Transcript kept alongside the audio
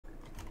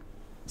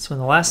So in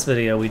the last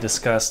video, we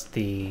discussed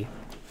the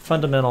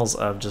fundamentals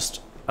of just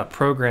a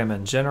program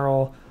in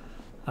general,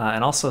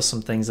 and also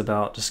some things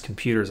about just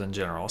computers in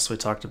general. So we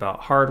talked about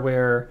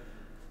hardware,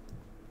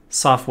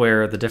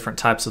 software, the different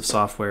types of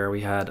software.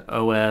 We had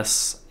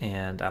OS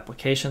and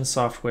application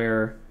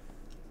software.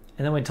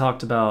 And then we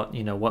talked about,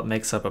 what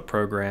makes up a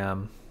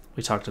program.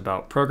 We talked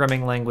about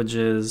programming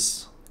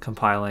languages,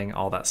 compiling,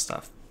 all that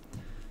stuff.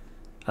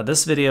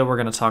 This video, we're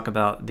going to talk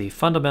about the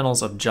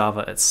fundamentals of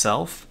Java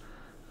itself.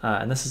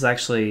 And this is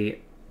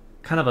actually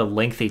kind of a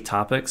lengthy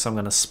topic, so I'm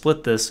going to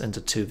split this into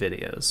two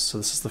videos. So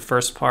this is the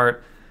first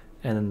part,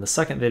 and then the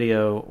second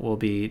video will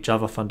be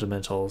Java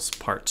Fundamentals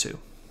Part 2.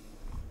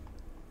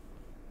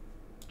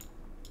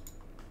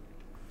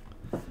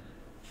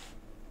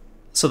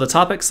 So the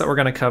topics that we're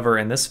going to cover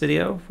in this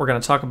video, we're going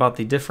to talk about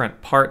the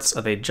different parts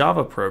of a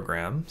Java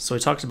program. So we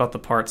talked about the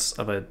parts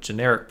of a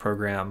generic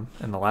program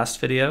in the last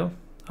video.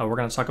 We're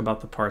going to talk about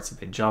the parts of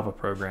a Java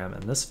program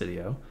in this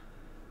video.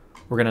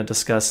 We're going to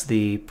discuss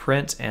the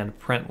print and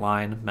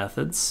println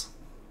methods,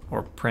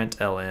 or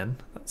println.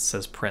 That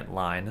says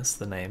println is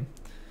the name.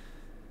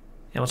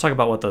 And we'll talk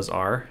about what those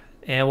are.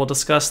 And we'll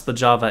discuss the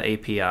Java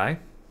API.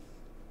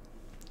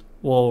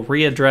 We'll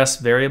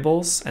readdress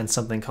variables and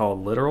something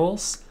called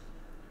literals.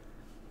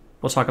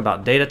 We'll talk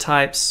about data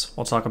types.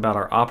 We'll talk about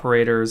our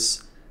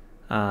operators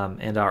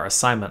and our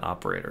assignment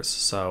operators.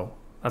 So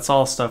that's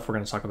all stuff we're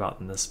going to talk about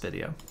in this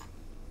video.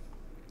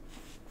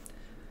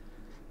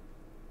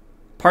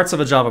 Parts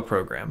of a Java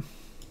program.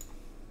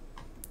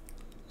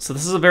 So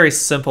this is a very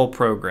simple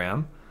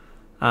program.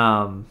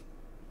 And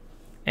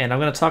I'm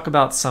going to talk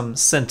about some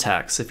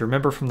syntax. If you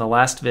remember from the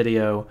last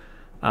video,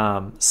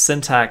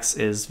 syntax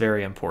is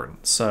very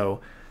important. So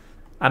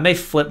I may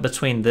flip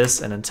between this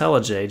and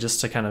IntelliJ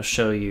just to kind of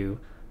show you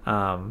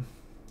how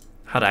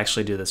to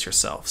actually do this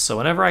yourself. So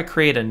whenever I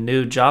create a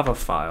new Java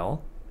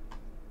file,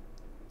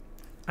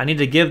 I need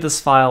to give this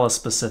file a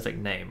specific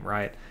name,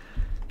 right?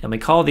 And we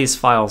call these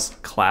files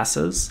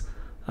classes.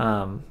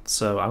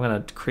 So I'm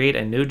going to create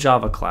a new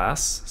Java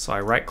class. So I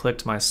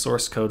right-clicked my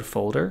source code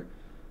folder,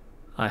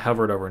 I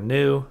hovered over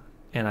new,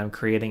 and I'm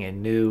creating a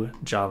new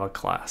Java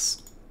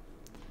class.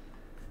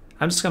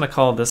 I'm just going to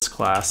call this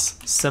class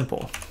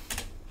simple.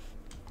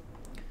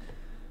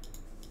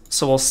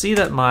 So we'll see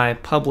that my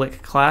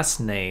public class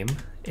name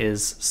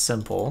is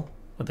simple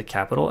with a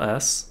capital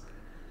S,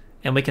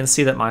 and we can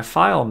see that my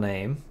file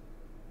name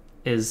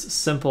is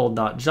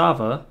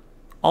simple.java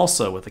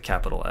also with a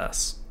capital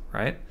S,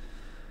 right?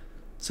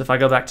 So if I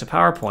go back to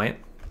PowerPoint,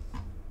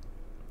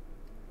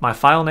 my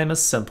file name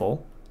is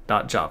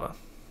simple.java,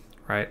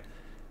 right?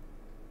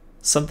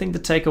 Something to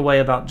take away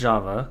about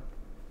Java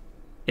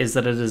is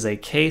that it is a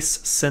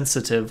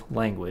case-sensitive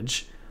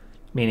language,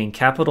 meaning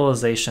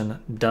capitalization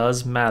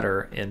does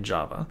matter in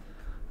Java.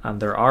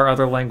 There are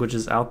other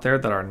languages out there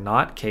that are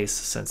not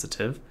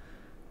case-sensitive.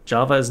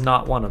 Java is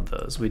not one of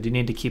those. We do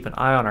need to keep an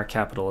eye on our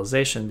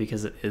capitalization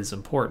because it is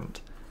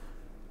important.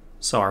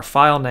 So our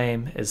file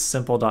name is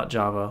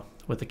simple.java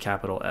with a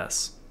capital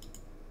S.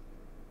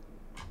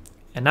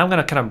 And now I'm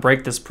going to kind of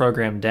break this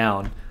program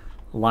down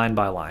line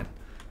by line.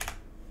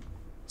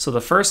 So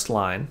the first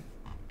line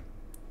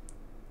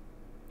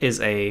is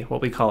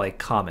what we call a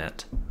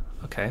comment,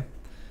 okay?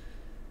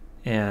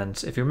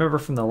 And if you remember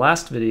from the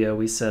last video,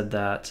 we said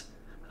that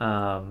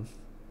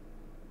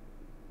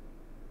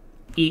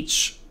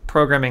each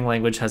programming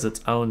language has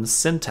its own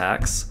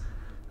syntax.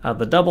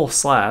 The double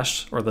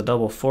slash, or the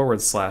double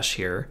forward slash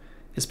here,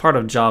 is part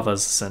of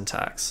Java's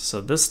syntax.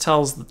 So this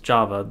tells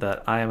Java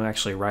that I am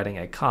actually writing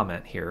a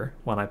comment here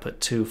when I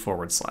put two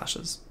forward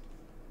slashes.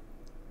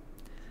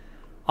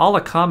 All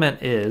a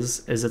comment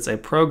is it's a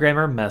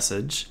programmer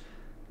message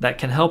that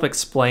can help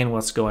explain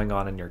what's going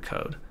on in your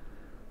code.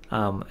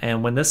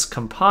 And when this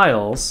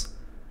compiles,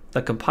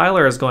 the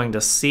compiler is going to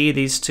see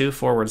these two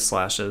forward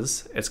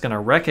slashes. It's going to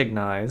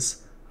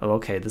recognize, oh,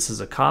 okay, this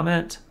is a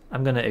comment.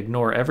 I'm going to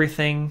ignore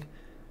everything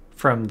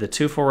from the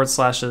two forward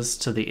slashes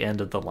to the end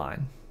of the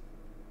line.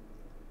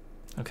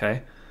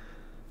 Okay,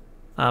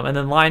 and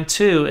then line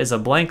 2 is a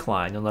blank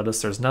line. You'll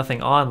notice there's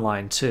nothing on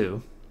line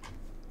 2.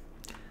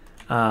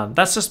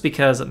 That's just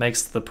because it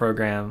makes the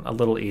program a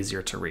little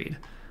easier to read.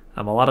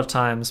 A lot of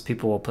times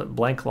people will put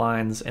blank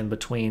lines in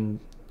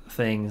between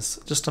things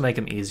just to make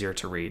them easier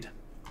to read.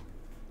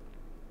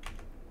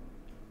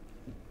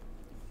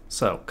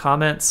 So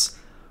comments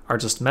are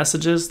just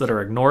messages that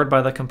are ignored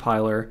by the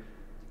compiler,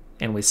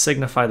 and we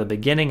signify the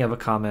beginning of a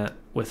comment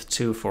with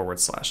two forward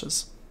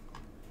slashes.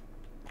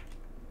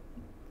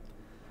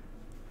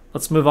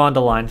 Let's move on to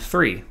line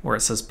 3, where it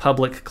says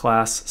public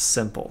class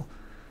simple.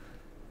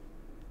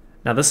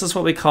 Now this is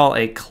what we call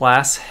a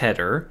class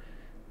header,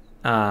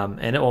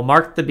 and it will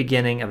mark the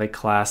beginning of a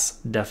class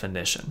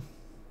definition.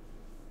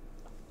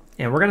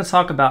 And we're going to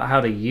talk about how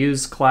to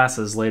use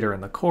classes later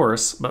in the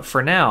course, but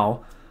for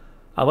now,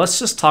 let's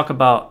just talk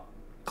about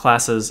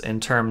classes in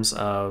terms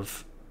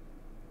of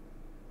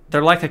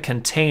they're like a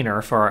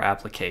container for our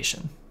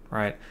application,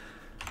 right?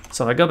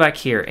 So if I go back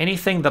here,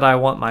 anything that I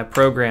want my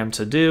program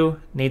to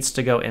do needs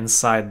to go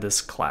inside this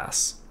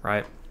class,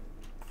 right?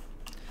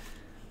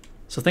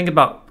 So think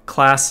about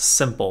class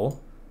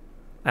simple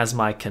as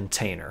my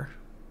container,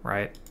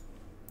 right?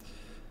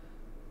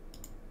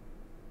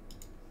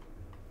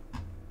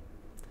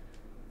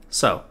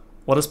 So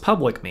what does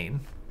public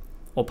mean?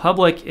 Well,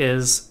 public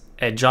is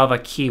a Java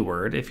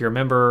keyword. If you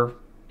remember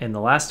in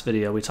the last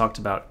video, we talked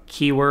about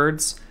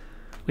keywords.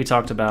 We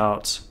talked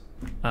about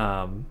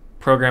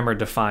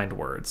programmer-defined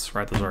words,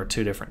 right? Those are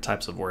two different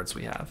types of words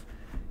we have.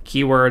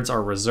 Keywords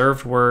are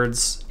reserved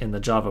words in the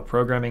Java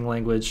programming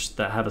language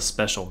that have a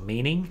special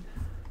meaning.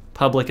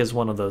 Public is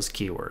one of those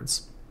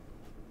keywords.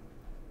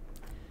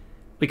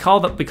 We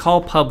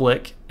call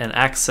public an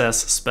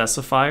access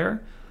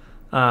specifier.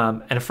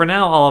 And for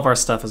now, all of our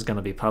stuff is going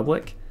to be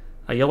public.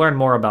 You'll learn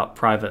more about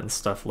private and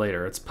stuff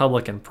later. It's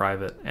public and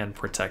private and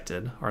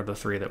protected are the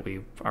three that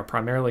we are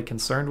primarily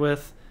concerned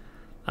with.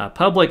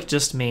 Public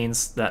just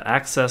means that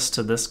access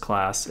to this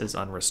class is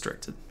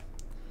unrestricted.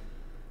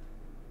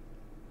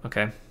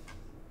 Okay.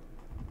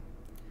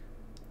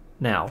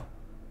 Now,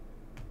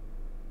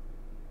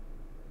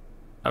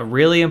 a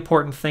really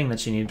important thing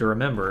that you need to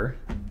remember,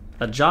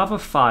 a Java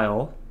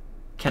file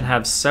can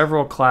have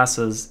several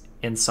classes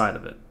inside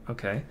of it,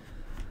 okay?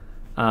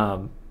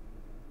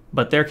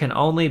 But there can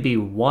only be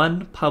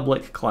one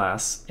public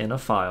class in a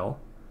file,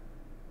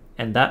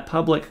 and that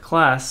public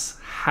class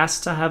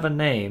has to have a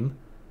name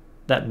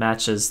that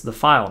matches the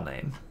file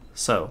name.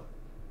 So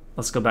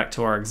let's go back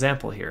to our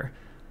example here.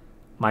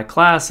 My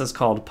class is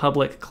called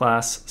public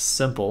class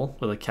simple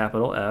with a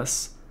capital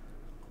S.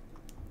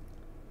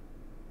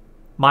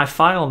 My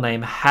file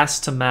name has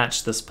to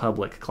match this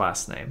public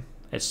class name.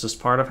 It's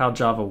just part of how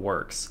Java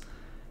works.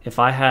 If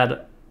I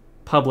had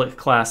public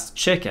class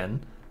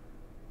chicken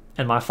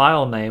and my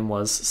file name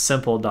was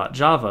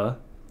simple.java,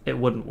 it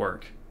wouldn't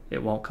work.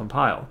 It won't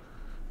compile.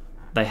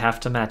 They have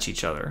to match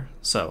each other.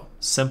 So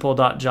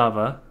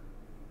simple.java,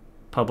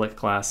 public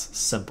class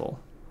simple,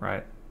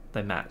 right?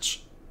 They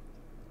match.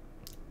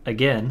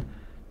 Again,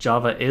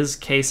 Java is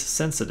case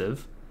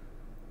sensitive.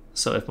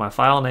 So if my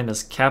file name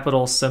is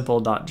capital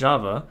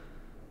simple.java,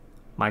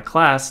 my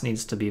class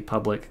needs to be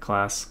public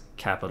class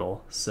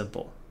capital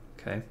simple,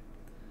 okay?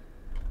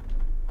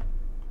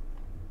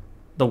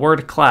 The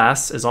word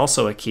class is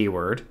also a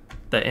keyword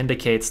that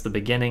indicates the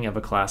beginning of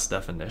a class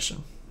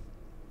definition.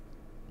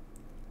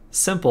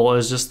 Simple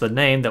is just the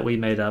name that we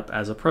made up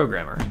as a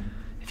programmer.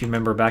 If you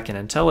remember back in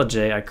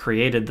IntelliJ, I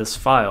created this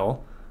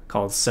file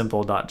called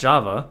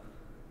simple.java,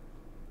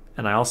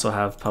 and I also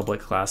have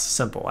public class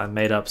simple. I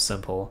made up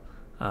simple.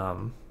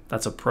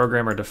 That's a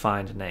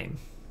programmer-defined name.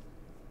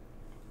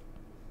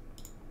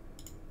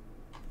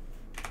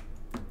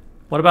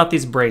 What about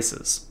these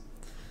braces?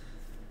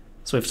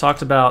 So we've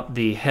talked about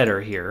the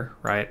header here,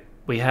 right?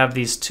 We have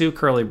these two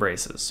curly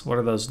braces. What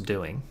are those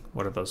doing?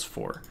 What are those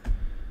for?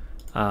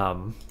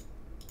 The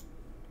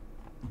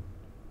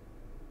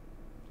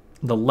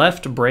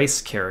left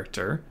brace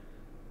character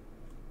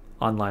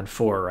on line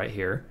 4 right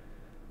here,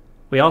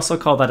 we also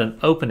call that an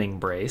opening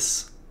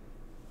brace,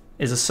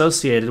 is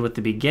associated with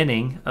the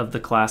beginning of the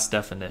class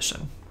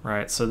definition,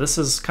 right? So this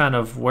is kind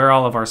of where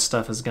all of our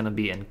stuff is going to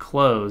be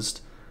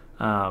enclosed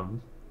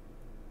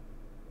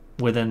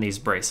within these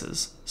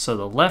braces. So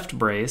the left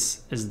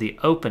brace is the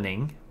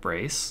opening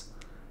brace,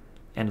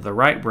 and the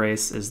right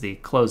brace is the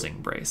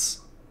closing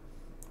brace,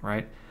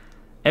 right?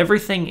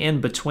 Everything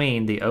in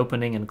between the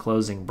opening and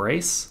closing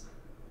brace,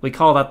 we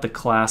call that the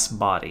class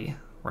body,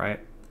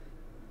 right?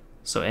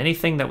 So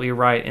anything that we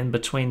write in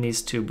between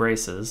these two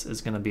braces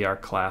is going to be our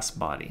class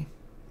body.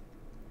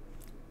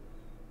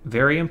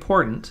 Very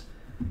important,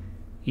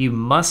 you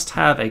must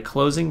have a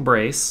closing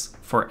brace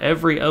for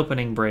every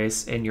opening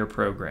brace in your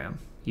program.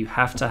 You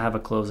have to have a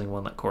closing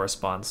one that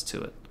corresponds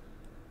to it,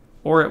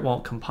 or it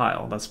won't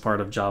compile. That's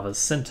part of Java's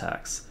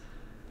syntax.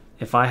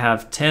 If I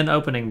have 10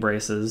 opening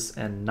braces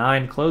and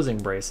 9 closing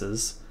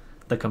braces,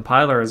 the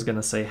compiler is going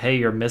to say, hey,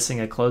 you're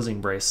missing a closing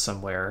brace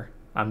somewhere.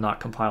 I'm not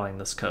compiling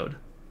this code,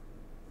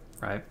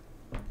 right?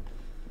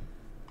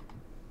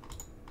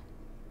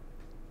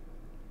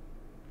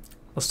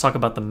 Let's talk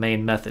about the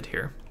main method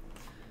here.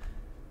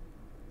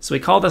 So we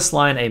call this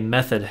line a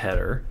method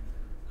header,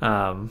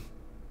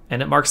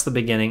 and it marks the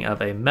beginning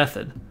of a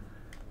method.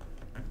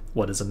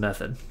 What is a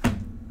method?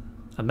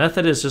 A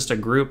method is just a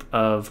group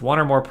of one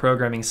or more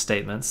programming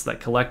statements that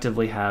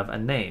collectively have a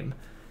name.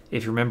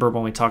 If you remember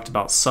when we talked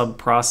about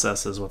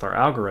sub-processes with our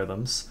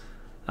algorithms,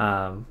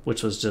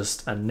 which was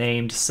just a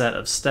named set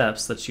of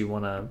steps that you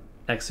want to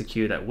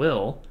execute at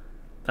will,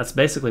 that's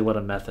basically what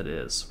a method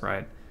is,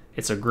 right?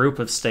 It's a group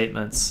of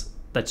statements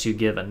that you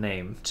give a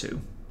name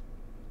to.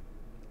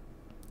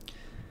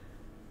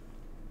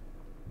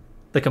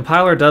 The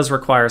compiler does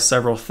require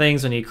several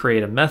things when you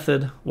create a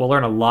method. We'll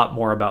learn a lot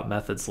more about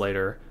methods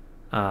later.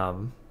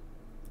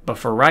 But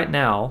for right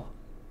now,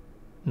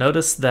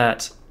 notice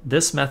that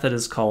this method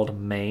is called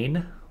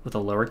main with a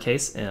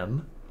lowercase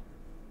m,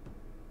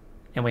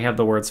 and we have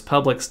the words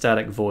public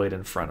static void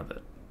in front of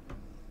it.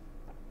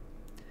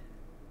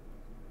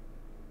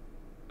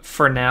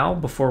 For now,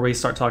 before we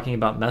start talking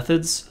about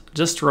methods,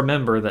 just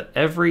remember that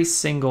every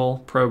single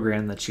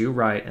program that you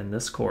write in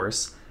this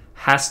course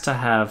has to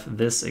have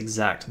this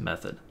exact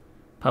method.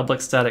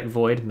 Public static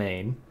void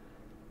main,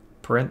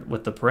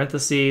 with the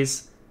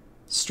parentheses,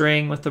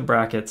 string with the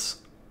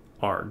brackets,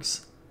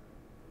 args.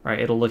 Right?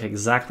 It'll look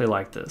exactly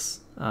like this.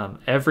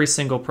 Every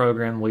single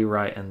program we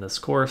write in this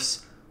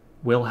course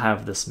will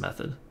have this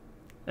method.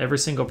 Every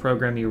single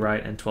program you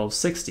write in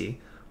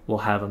 1260 will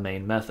have a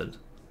main method.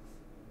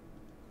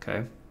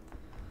 Okay.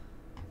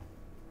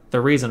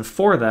 The reason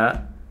for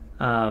that,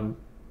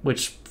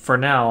 which for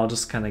now I'll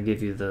just kind of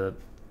give you the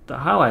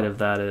highlight of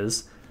that,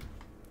 is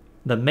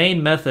the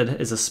main method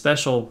is a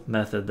special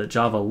method that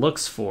Java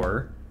looks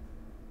for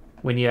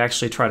when you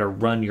actually try to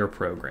run your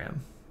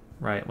program.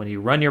 Right? When you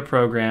run your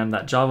program,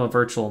 that Java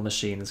virtual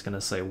machine is going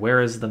to say,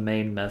 where is the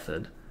main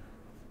method?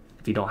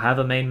 If you don't have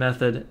a main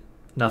method,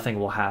 nothing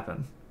will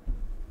happen.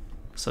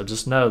 So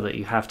just know that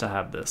you have to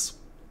have this.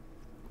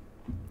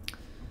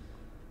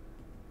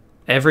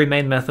 Every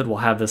main method will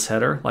have this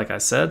header, like I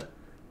said.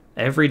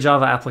 Every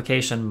Java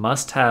application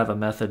must have a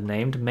method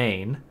named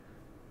main.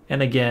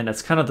 And again,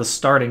 it's kind of the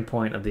starting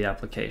point of the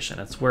application.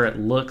 It's where it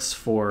looks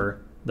for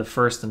the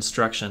first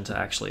instruction to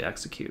actually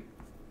execute.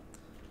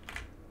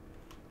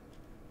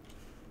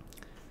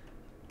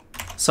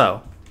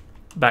 So,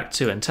 back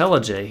to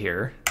IntelliJ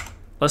here.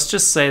 Let's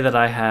just say that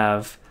I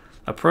have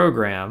a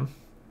program,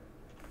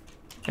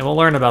 and we'll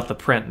learn about the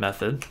print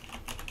method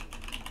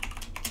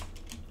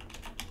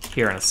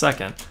here in a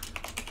second.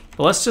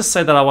 But let's just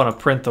say that I want to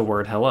print the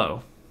word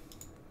hello,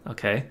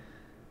 okay,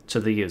 to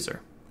the user.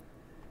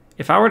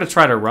 If I were to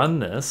try to run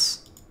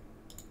this,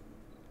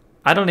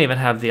 I don't even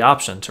have the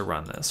option to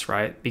run this,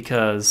 right?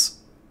 Because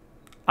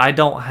I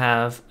don't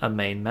have a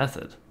main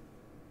method.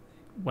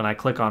 When I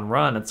click on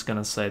run, it's going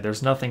to say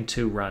there's nothing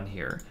to run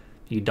here.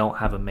 You don't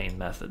have a main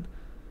method.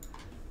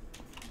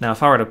 Now,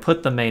 if I were to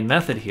put the main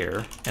method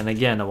here, and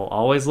again, it will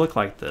always look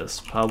like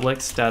this: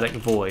 public static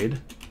void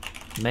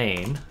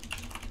main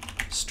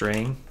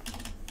string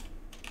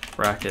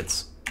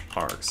brackets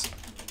args.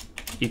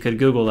 You could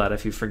Google that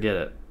if you forget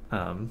it,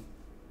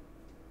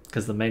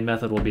 because the main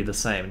method will be the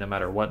same no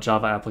matter what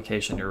Java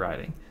application you're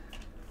writing.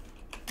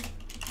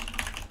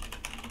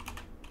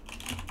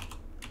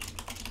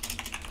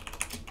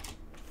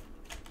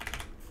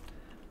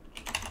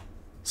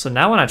 So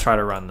now when I try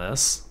to run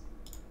this,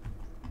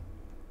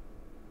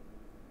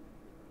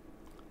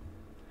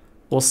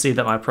 we'll see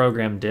that my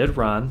program did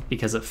run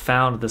because it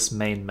found this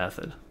main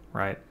method,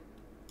 right?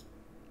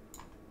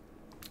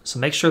 So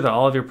make sure that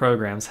all of your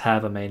programs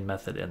have a main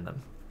method in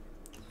them.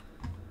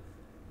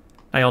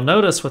 Now you'll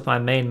notice with my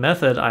main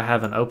method, I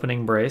have an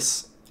opening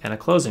brace and a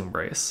closing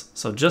brace.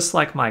 So just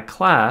like my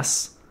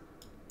class,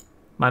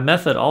 my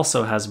method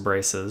also has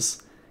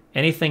braces.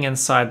 Anything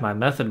inside my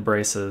method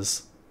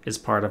braces is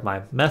part of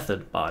my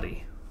method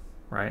body,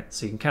 right?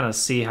 So you can kind of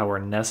see how we're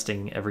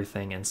nesting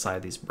everything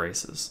inside these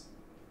braces.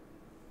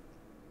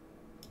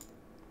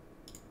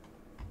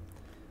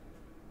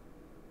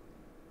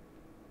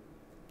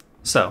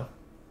 So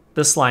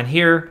this line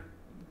here,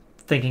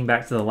 thinking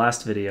back to the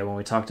last video when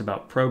we talked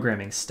about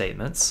programming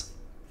statements,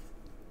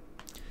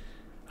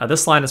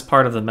 this line is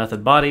part of the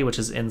method body, which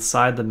is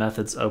inside the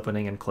method's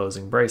opening and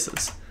closing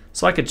braces.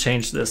 So I could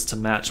change this to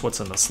match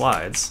what's in the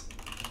slides.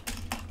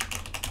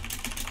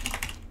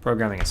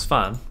 Programming is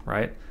fun,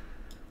 right?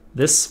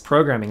 This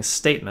programming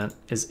statement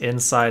is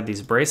inside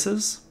these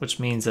braces, which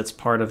means it's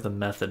part of the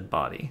method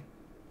body.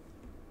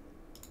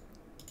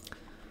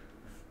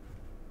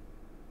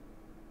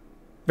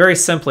 Very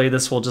simply,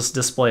 this will just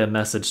display a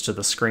message to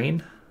the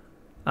screen.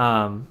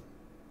 The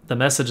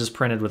message is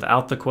printed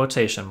without the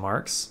quotation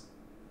marks.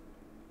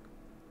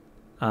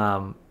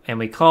 And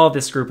we call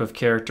this group of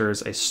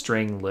characters a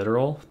string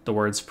literal. The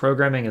words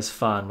programming is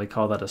fun, we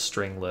call that a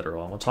string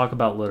literal. And we'll talk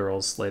about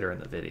literals later in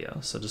the video,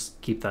 so just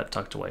keep that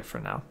tucked away for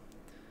now.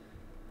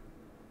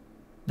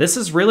 This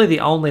is really the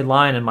only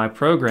line in my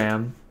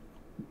program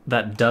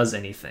that does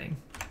anything,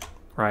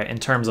 right? In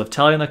terms of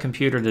telling the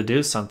computer to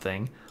do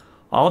something,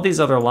 all these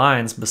other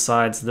lines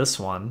besides this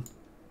one,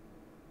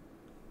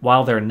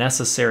 while they're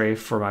necessary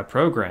for my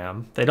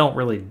program, they don't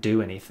really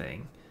do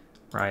anything,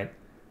 right?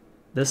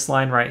 This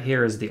line right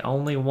here is the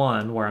only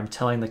one where I'm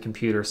telling the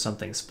computer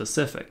something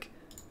specific.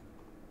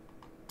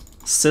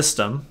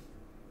 System,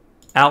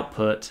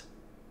 output,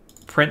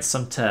 print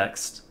some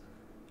text.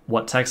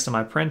 What text am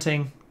I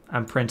printing?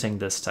 I'm printing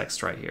this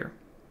text right here.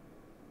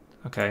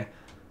 Okay,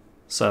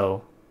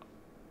 so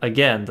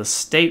again, the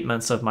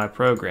statements of my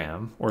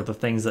program, or the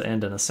things that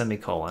end in a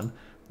semicolon,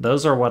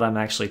 those are what I'm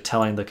actually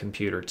telling the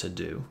computer to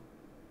do.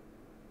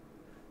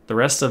 The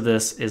rest of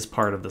this is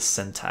part of the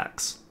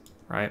syntax,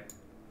 right?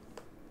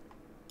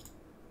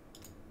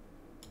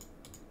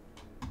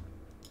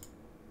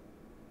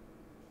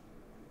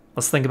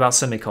 Let's think about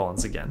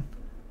semicolons again.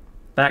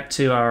 Back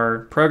to our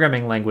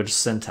programming language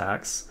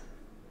syntax.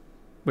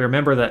 We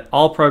remember that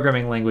all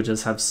programming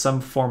languages have some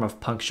form of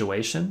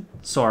punctuation.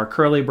 So our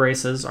curly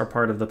braces are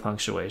part of the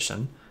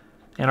punctuation,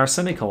 and our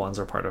semicolons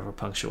are part of our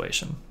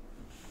punctuation.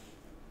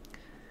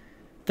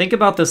 Think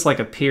about this like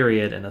a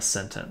period in a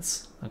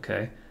sentence,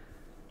 okay?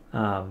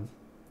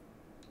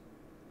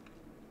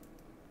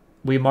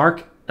 We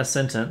mark a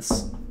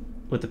sentence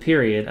with a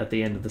period at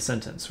the end of the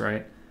sentence,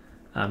 right?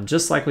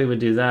 Just like we would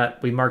do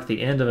that, we mark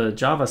the end of a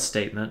Java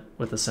statement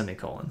with a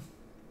semicolon.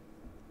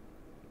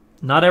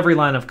 Not every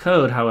line of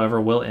code,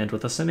 however, will end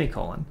with a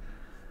semicolon.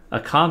 A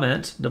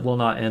comment will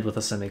not end with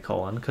a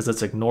semicolon because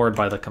it's ignored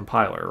by the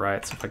compiler,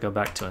 right? So if I go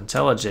back to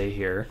IntelliJ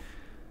here,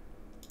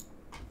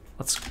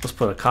 let's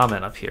put a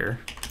comment up here.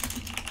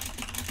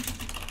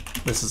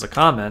 This is a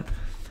comment.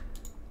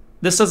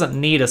 This doesn't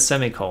need a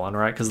semicolon,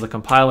 right? Because the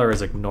compiler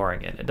is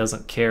ignoring it. It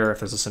doesn't care if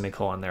there's a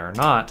semicolon there or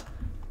not.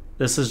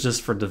 This is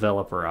just for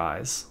developer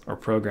eyes or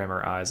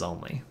programmer eyes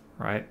only,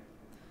 right?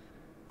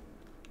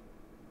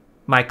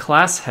 My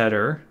class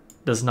header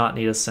does not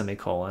need a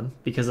semicolon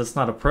because it's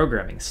not a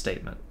programming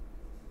statement.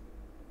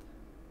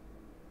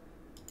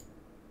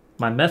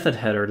 My method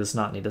header does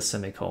not need a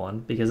semicolon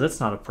because it's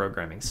not a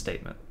programming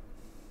statement,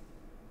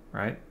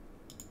 right?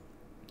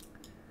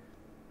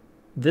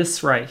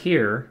 This right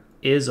here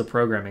is a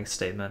programming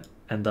statement,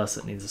 and thus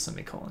it needs a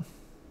semicolon.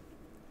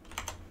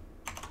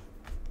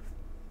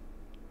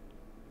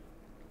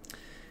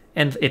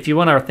 And if you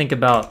want to think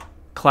about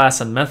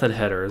class and method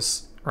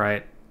headers,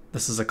 right?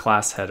 This is a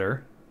class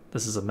header.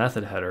 This is a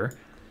method header.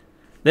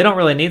 They don't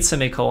really need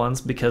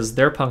semicolons because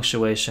their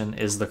punctuation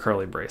is the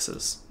curly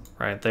braces,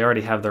 right? They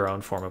already have their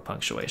own form of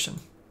punctuation,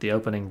 the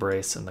opening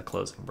brace and the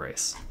closing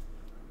brace.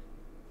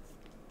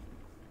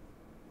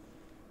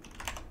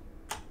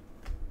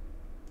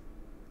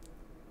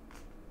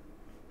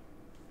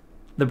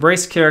 The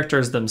brace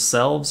characters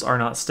themselves are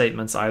not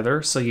statements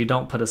either, so you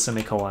don't put a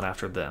semicolon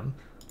after them.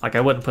 Like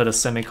I wouldn't put a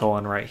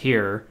semicolon right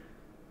here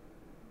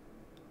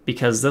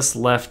because this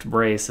left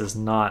brace is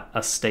not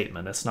a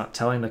statement. It's not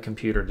telling the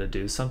computer to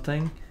do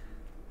something.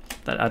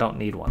 That I don't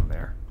need one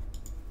there.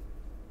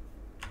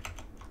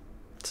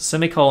 So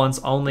semicolons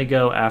only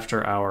go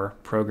after our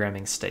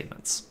programming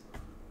statements.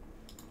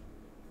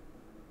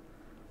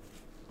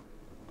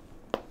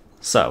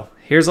 So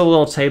here's a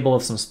little table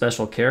of some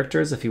special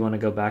characters if you want to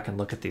go back and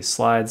look at these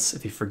slides,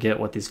 if you forget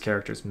what these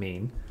characters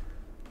mean.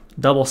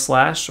 Double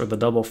slash or the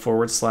double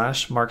forward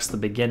slash marks the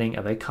beginning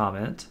of a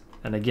comment.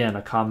 And again,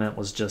 a comment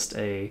was just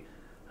a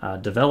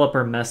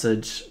developer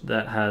message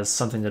that has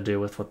something to do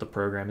with what the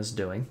program is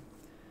doing.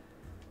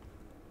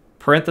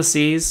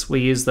 Parentheses,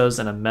 we use those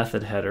in a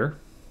method header.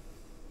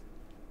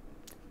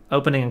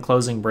 Opening and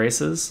closing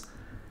braces.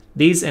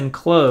 These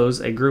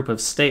enclose a group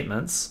of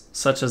statements,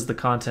 such as the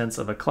contents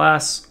of a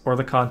class or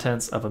the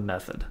contents of a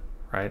method,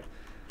 right?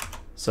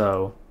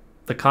 So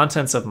the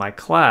contents of my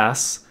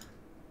class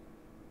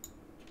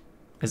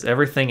is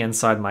everything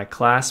inside my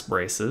class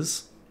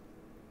braces.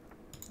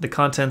 The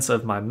contents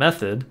of my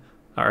method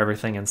are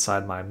everything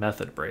inside my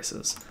method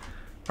braces,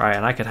 right?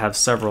 And I could have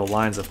several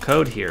lines of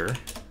code here,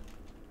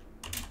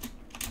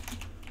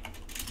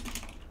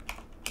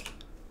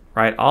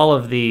 right? All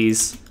of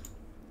these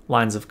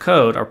lines of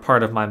code are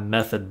part of my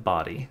method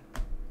body,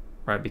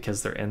 right?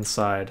 Because they're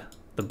inside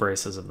the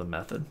braces of the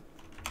method.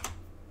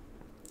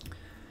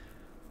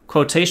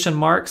 Quotation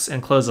marks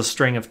enclose a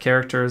string of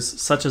characters,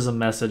 such as a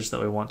message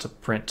that we want to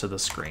print to the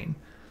screen.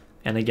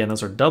 And again,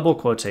 those are double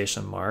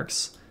quotation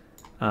marks.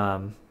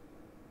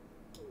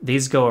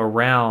 These go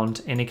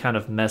around any kind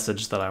of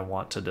message that I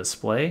want to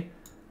display.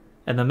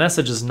 And the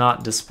message is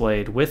not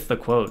displayed with the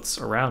quotes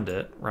around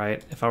it,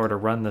 right? If I were to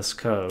run this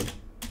code,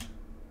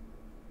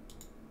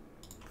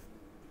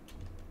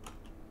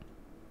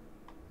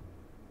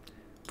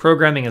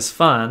 programming is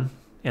fun,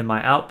 and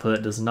my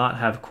output does not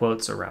have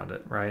quotes around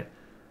it, right?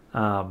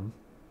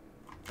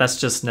 That's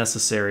just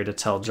necessary to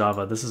tell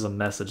Java this is a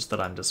message that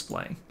I'm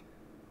displaying.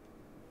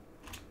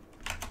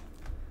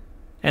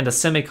 And a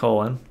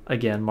semicolon,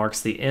 again,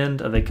 marks the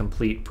end of a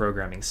complete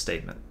programming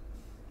statement.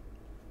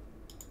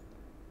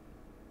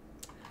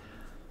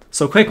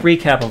 So quick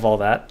recap of all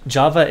that.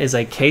 Java is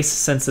a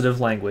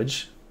case-sensitive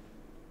language.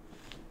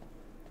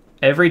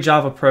 Every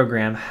Java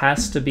program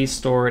has to be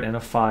stored in a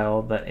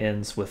file that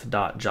ends with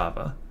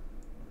 .java.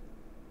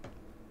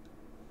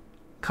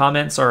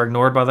 Comments are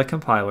ignored by the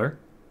compiler.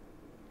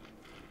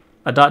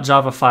 A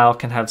 .java file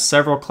can have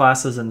several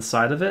classes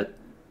inside of it,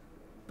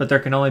 but there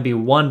can only be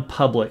one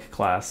public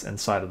class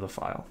inside of the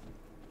file.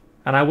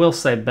 And I will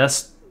say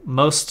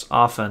most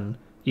often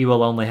you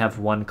will only have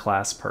one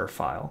class per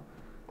file.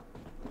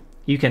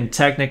 You can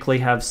technically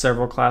have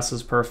several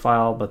classes per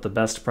file, but the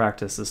best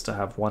practice is to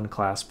have one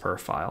class per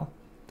file.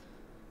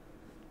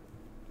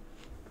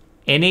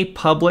 Any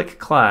public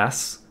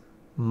class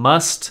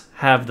must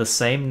have the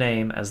same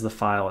name as the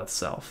file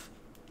itself.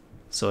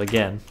 So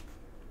again,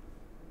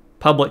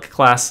 public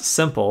class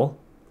simple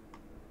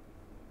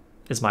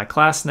is my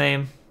class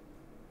name,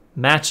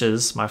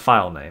 matches my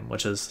file name,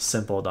 which is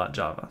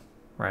simple.java,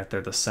 right?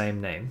 They're the same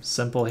name.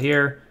 Simple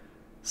here,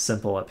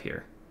 simple up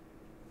here.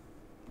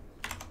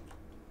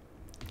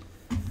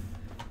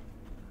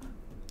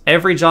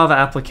 Every Java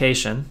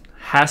application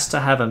has to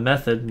have a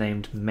method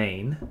named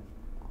main.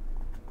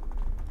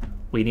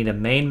 We need a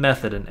main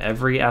method in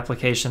every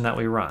application that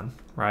we run,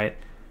 right?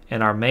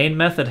 And our main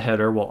method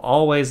header will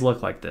always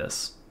look like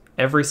this.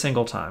 Every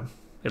single time,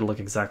 it'll look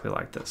exactly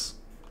like this.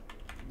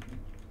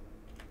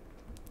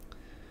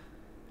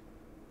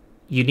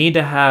 you need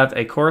to have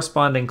a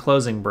corresponding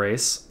closing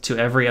brace to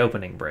every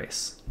opening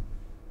brace.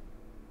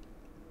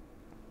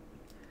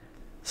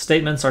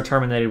 Statements are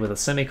terminated with a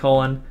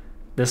semicolon.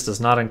 This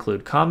does not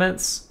include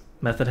comments,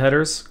 method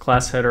headers,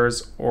 class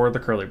headers, or the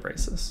curly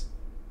braces.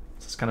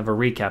 This is kind of a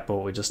recap of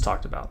what we just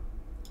talked about.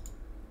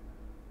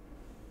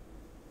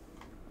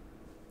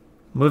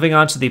 Moving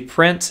on to the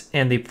print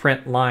and the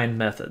println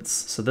methods.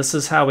 So this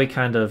is how we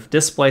kind of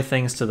display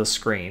things to the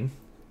screen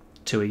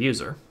to a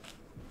user.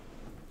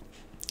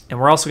 And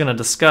we're also going to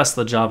discuss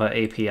the Java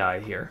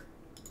API here.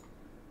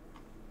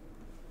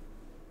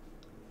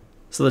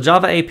 So the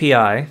Java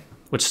API,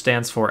 which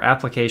stands for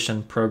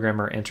Application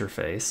Programmer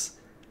Interface,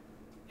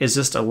 is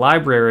just a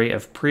library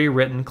of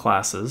pre-written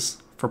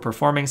classes for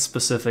performing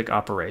specific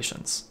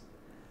operations.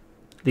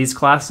 These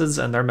classes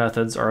and their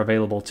methods are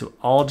available to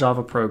all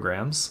Java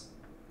programs.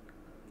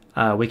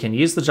 We can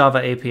use the Java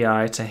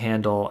API to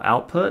handle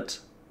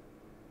output.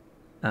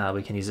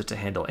 We can use it to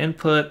handle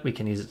input. We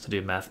can use it to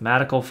do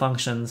mathematical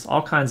functions,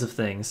 all kinds of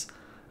things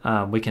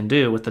we can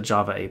do with the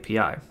Java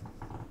API.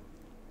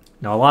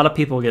 Now, a lot of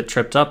people get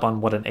tripped up on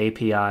what an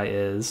API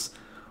is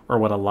or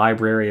what a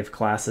library of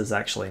classes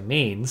actually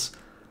means.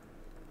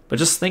 But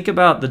just think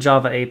about the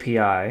Java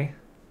API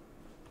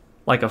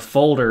like a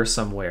folder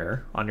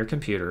somewhere on your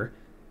computer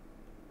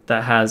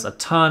that has a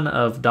ton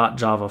of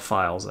 .java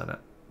files in it.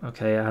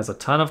 Okay, it has a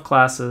ton of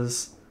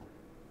classes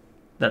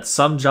that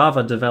some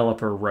Java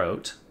developer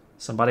wrote.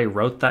 Somebody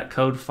wrote that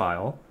code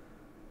file.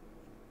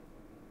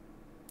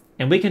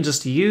 And we can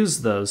just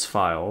use those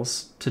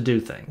files to do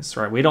things,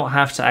 right? We don't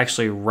have to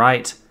actually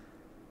write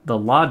the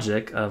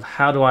logic of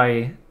how do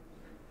I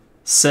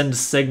send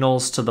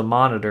signals to the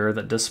monitor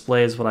that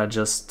displays what I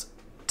just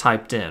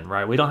typed in,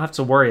 right? We don't have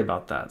to worry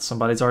about that.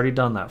 Somebody's already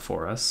done that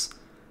for us.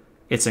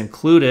 It's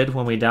included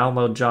when we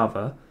download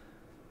Java,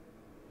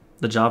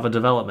 the Java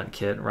development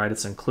kit, right?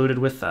 It's included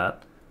with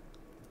that.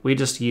 We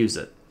just use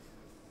it.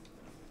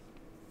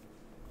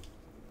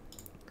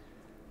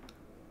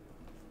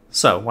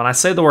 So when I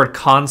say the word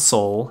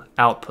console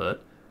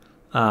output,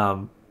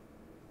 in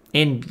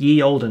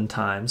ye olden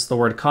times, the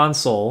word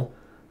console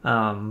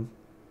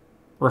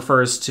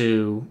refers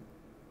to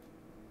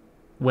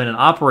when an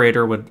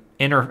operator would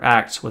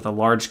interact with a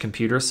large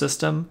computer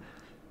system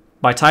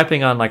by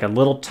typing on like a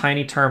little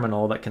tiny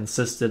terminal that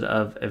consisted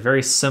of a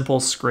very simple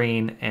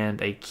screen and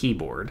a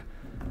keyboard.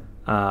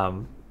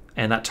 And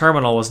that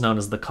terminal was known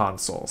as the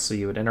console. So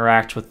you would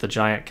interact with the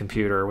giant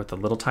computer with a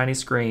little tiny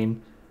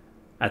screen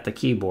at the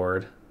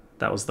keyboard.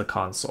 That was the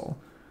console.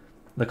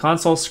 The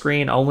console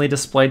screen only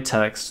displayed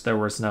text. There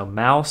was no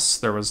mouse,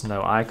 there was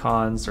no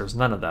icons, there was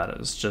none of that. It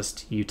was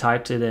just you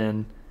typed it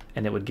in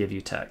and it would give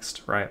you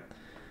text, right?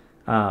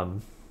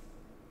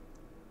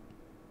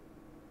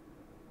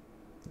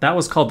 That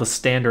was called the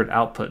standard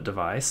output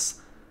device.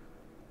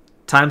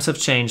 Times have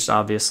changed,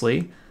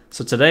 obviously.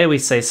 So today we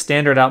say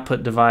standard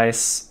output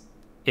device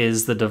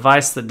is the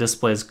device that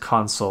displays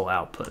console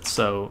output.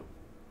 So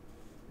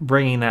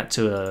bringing that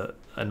to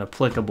an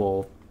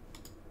applicable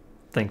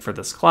thing for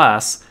this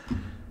class,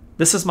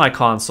 this is my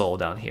console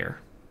down here,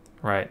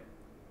 right?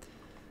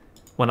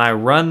 When I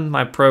run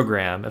my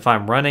program, if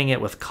I'm running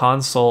it with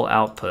console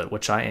output,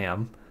 which I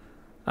am,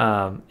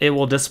 it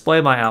will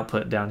display my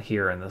output down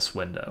here in this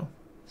window.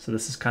 So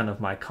this is kind of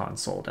my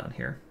console down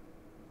here.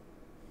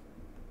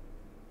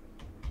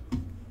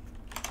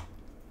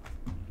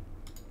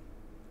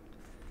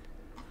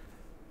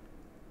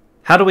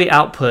 How do we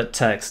output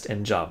text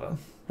in Java?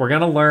 We're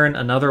going to learn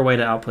another way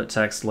to output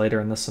text later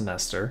in the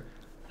semester.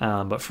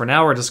 But for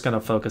now, we're just going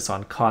to focus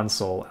on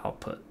console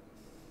output.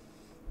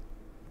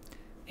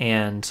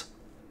 And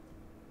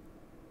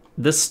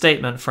this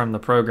statement from the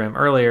program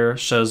earlier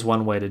shows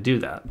one way to do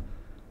that.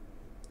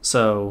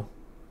 So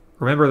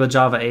remember the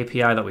Java API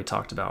that we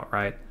talked about,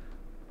 right?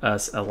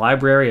 A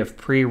library of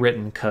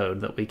pre-written code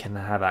that we can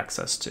have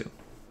access to.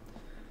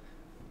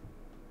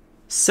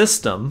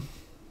 System,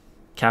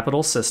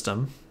 capital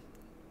System,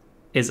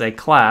 is a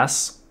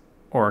class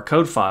or a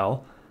code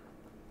file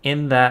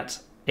in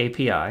that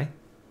API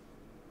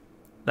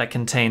that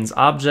contains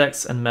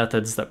objects and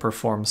methods that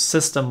perform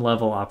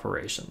system-level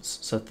operations.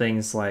 So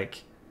things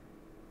like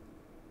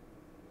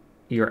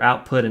your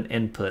output and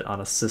input on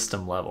a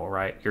system level,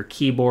 right? Your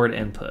keyboard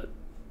input,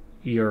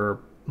 your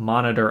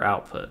monitor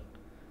output.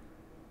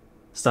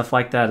 Stuff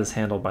like that is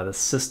handled by the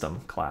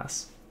system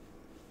class.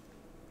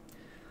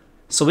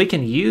 So we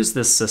can use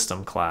this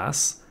system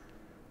class,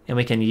 and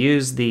we can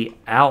use the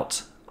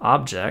out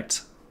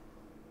object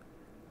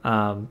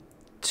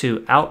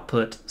to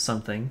output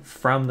something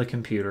from the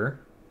computer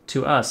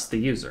to us, the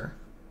user,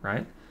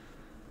 right?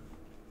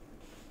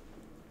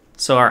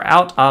 So our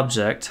out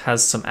object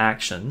has some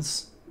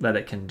actions that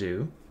it can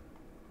do.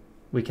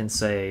 We can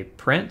say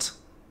print,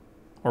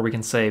 or we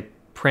can say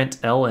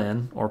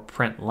println or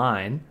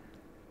println.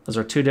 Those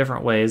are two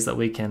different ways that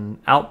we can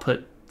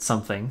output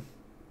something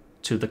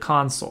to the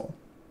console,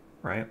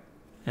 right?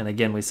 And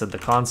again, we said the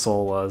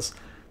console was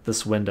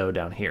this window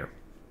down here.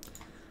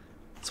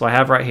 So I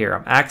have right here,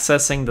 I'm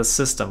accessing the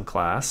system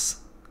class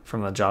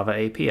from the Java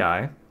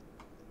API.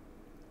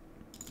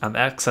 I'm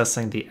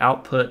accessing the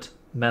output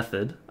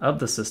method of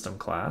the system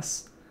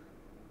class.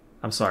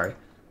 I'm sorry,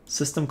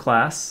 system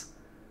class.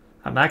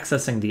 I'm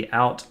accessing the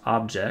out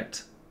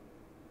object.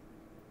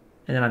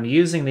 And then I'm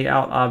using the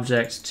out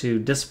object to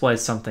display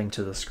something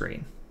to the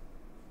screen.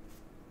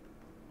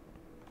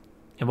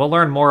 And we'll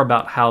learn more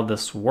about how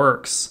this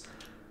works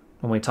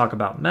when we talk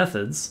about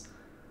methods.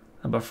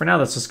 But for now,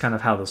 that's just kind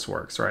of how this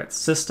works, right?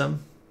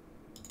 System,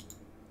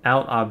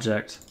 out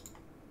object,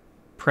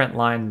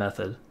 println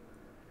method.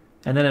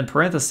 And then in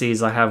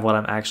parentheses, I have what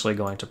I'm actually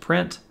going to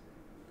print.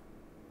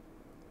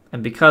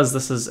 And because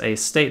this is a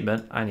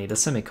statement, I need a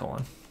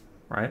semicolon,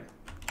 right?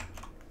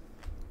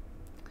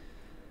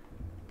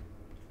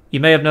 You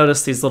may have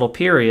noticed these little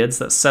periods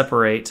that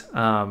separate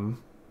the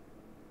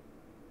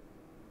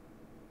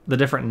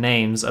different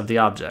names of the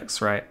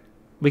objects, right?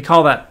 We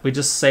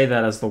just say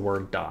that as the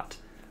word dot.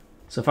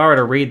 So if I were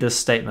to read this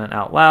statement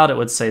out loud, it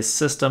would say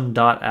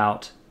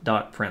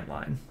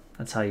system.out.println.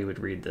 That's how you would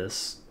read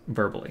this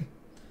verbally.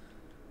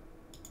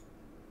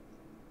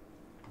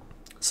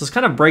 So let's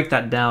kind of break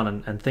that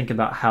down and think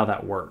about how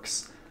that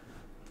works.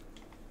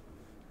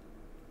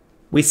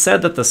 We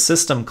said that the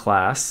system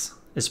class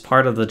is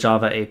part of the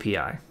Java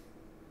API,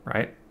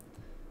 right?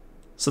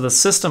 So the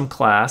system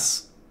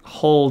class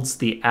holds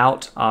the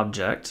out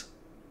object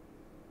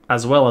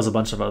as well as a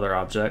bunch of other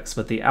objects,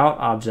 but the out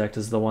object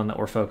is the one that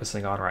we're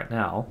focusing on right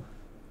now.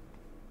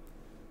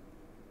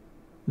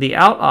 The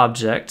out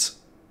object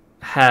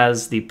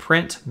has the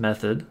print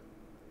method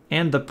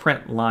and the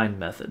println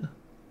method.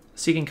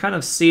 So you can kind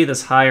of see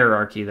this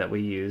hierarchy that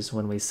we use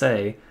when we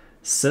say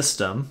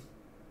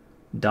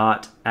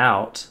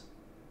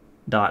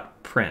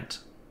system.out.print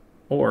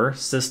or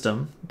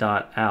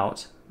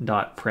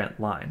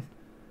system.out.println.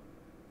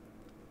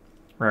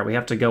 Right, we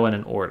have to go in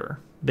an order,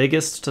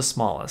 biggest to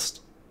smallest.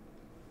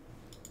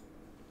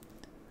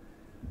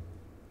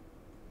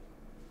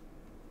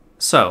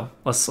 So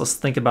let's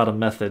think about a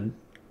method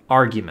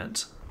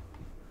argument.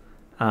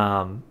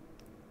 The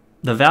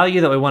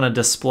value that we want to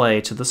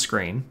display to the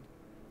screen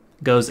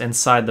goes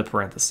inside the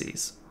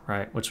parentheses,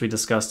 right, which we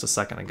discussed a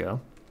second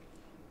ago.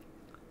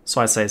 So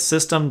I say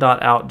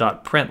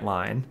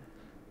system.out.println.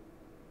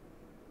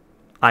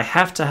 I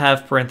have to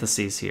have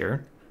parentheses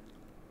here,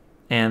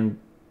 and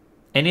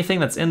anything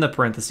that's in the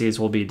parentheses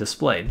will be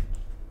displayed.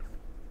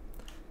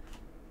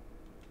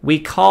 We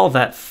call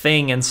that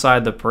thing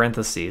inside the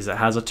parentheses, it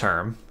has a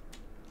term.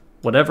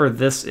 Whatever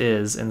this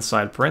is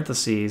inside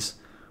parentheses,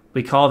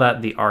 we call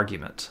that the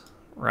argument,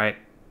 right?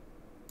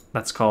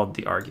 That's called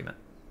the argument.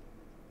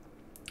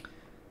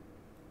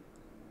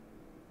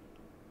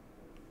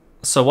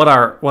 So what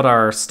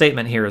our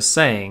statement here is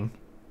saying,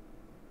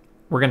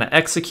 we're going to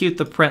execute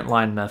the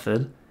println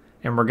method,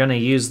 and we're going to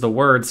use the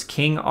words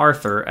King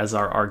Arthur as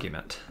our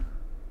argument.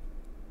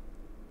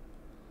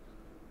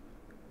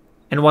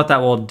 And what that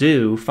will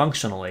do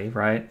functionally,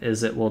 right,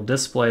 is it will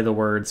display the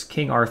words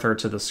King Arthur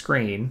to the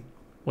screen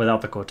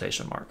without the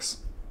quotation marks.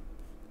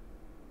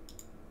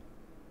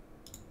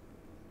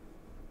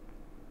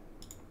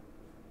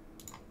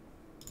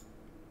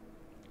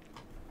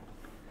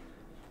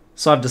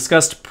 So I've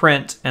discussed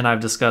print and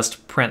I've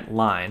discussed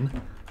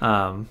println.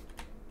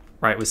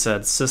 Right, we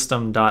said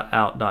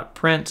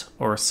system.out.print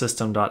or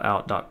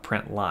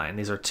system.out.println.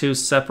 These are two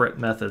separate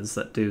methods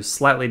that do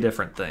slightly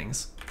different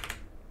things.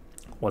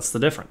 What's the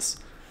difference?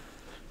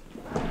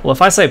 Well,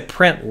 if I say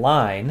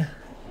println,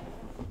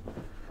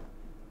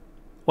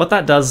 what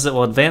that does is it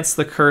will advance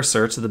the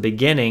cursor to the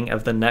beginning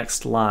of the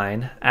next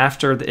line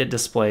after it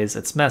displays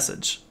its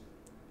message.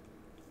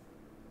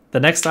 The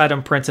next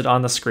item printed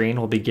on the screen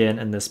will begin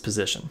in this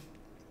position.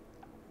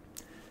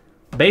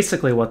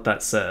 Basically what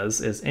that says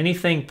is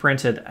anything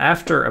printed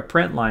after a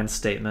println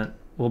statement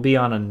will be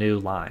on a new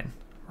line,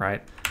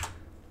 right?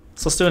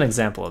 So let's do an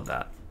example of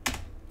that.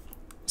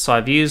 So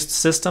I've used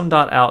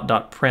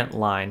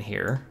system.out.println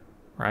here,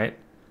 right?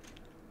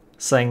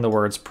 Saying the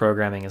words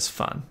programming is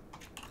fun.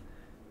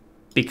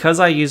 Because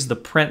I used the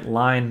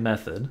println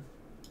method,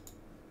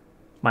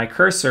 my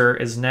cursor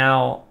is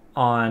now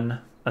on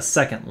a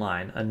second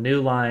line, a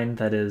new line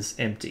that is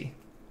empty,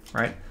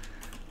 right?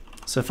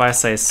 So if I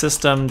say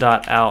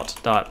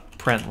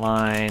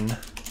system.out.println,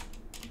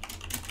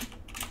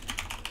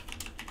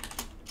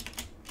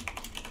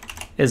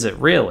 is it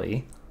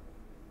really?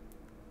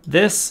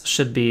 This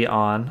should be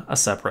on a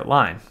separate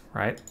line,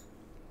 right?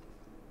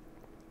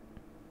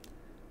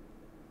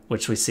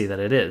 Which we see that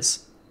it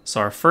is. So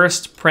our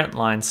first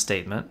println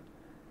statement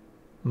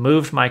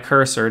moved my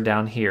cursor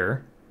down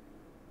here.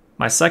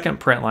 My second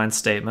println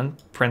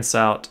statement prints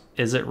out,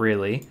 is it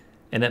really?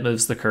 And it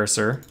moves the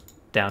cursor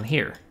down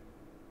here,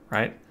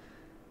 right?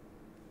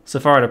 So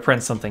if I were to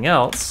print something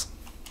else,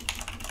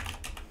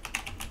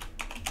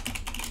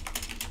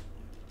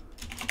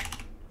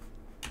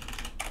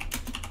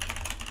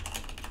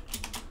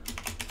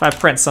 if I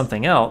print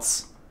something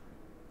else,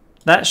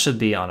 that should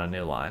be on a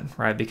new line,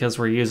 right? Because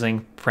we're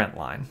using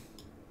println.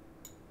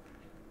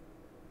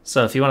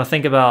 So if you want to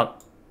think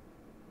about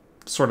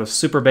sort of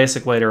super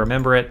basic way to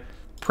remember it,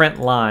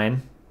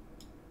 println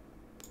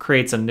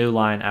creates a new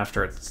line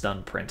after it's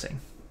done printing.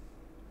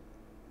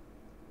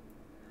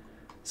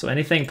 So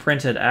anything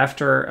printed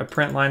after a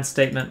print line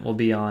statement will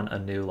be on a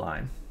new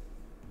line.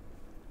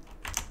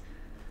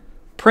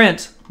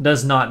 Print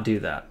does not do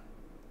that.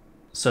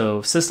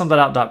 So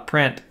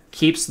system.out.print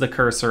keeps the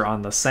cursor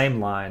on the same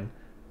line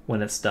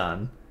when it's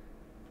done.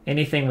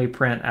 Anything we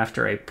print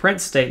after a print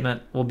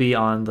statement will be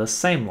on the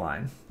same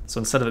line. So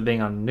instead of it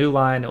being on a new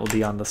line, it will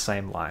be on the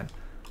same line.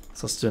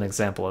 So let's do an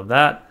example of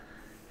that.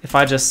 If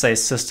I just say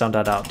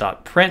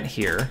system.out.print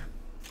here,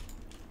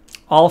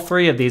 all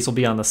three of these will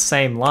be on the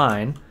same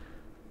line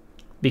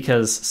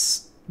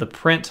because the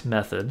print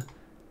method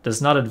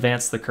does not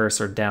advance the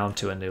cursor down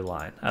to a new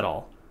line at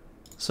all.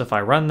 So if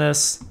I run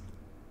this,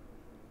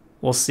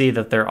 we'll see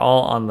that they're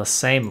all on the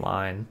same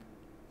line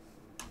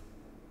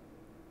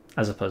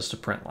as opposed to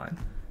print line.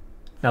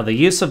 Now the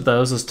use of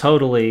those is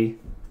totally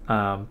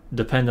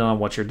dependent on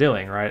what you're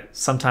doing, right?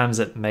 Sometimes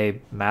it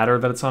may matter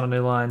that it's on a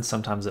new line,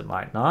 sometimes it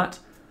might not.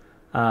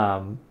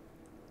 But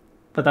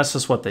that's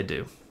just what they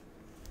do.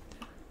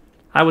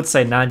 I would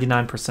say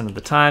 99% of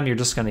the time you're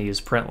just going to use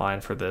print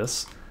line for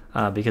this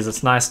because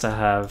it's nice to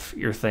have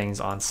your things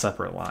on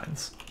separate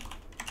lines.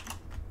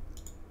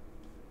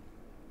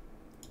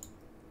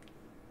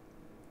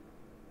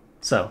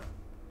 So,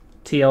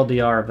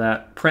 TLDR of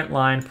that, print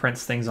line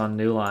prints things on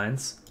new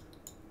lines.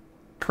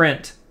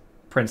 Print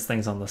prints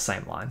things on the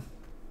same line.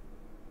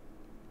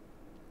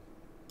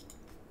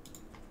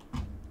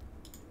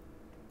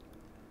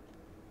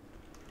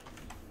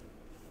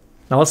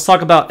 Now let's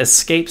talk about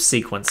escape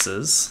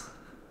sequences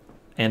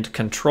and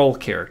control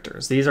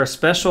characters. These are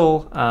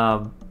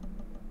special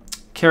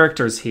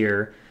characters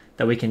here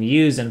that we can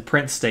use in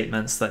print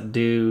statements that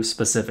do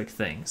specific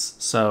things.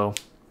 So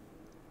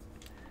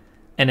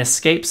an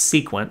escape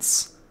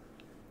sequence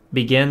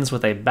begins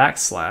with a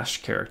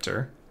backslash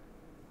character.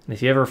 And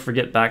if you ever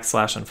forget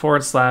backslash and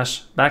forward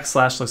slash,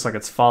 backslash looks like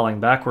it's falling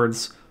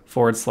backwards,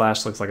 forward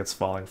slash looks like it's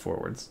falling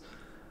forwards.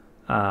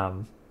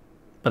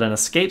 But an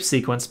escape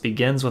sequence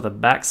begins with a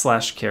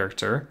backslash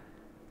character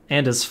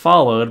and is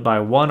followed by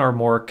one or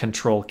more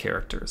control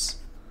characters.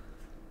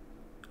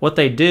 What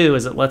they do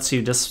is it lets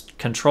you just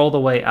control the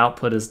way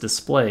output is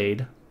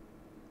displayed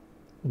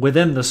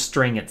within the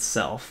string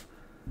itself.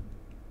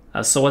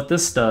 So what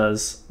this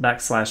does,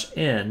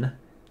 \n,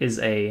 is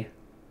a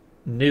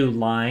new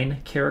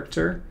line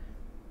character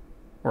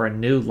or a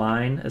new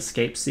line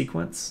escape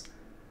sequence.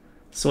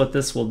 So what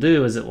this will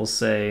do is it will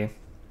say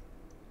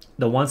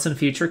the once and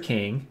future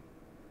king,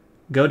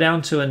 go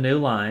down to a new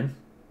line,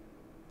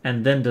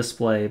 and then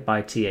display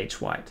by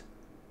th_white.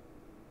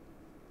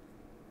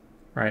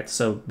 Right,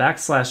 so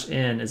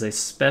 \n is a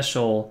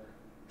special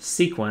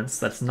sequence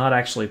that's not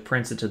actually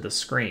printed to the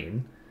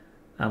screen,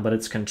 but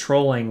it's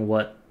controlling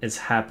what is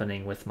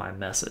happening with my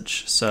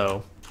message.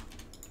 So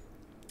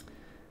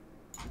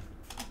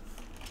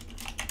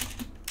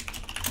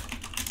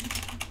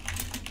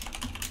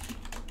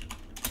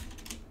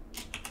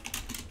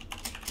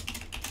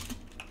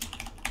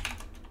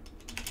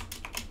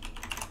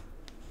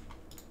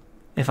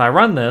if I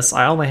run this,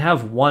 I only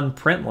have one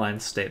print line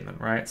statement,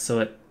 right? So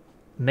it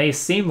may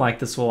seem like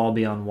this will all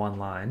be on one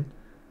line,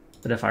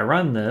 but if I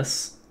run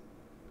this,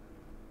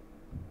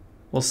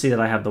 we'll see that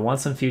I have the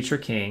once and future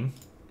king.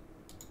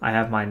 I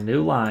have my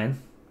new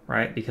line,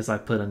 right? Because I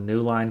put a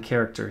new line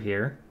character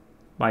here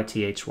by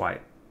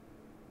th_white.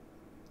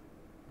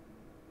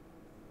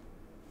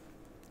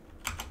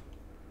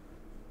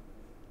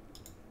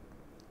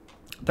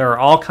 There are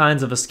all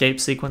kinds of escape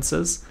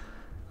sequences.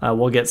 We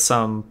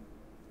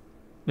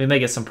may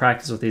get some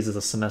practice with these as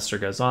the semester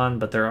goes on,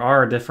 but there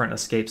are different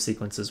escape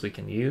sequences we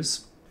can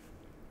use.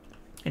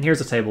 And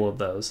here's a table of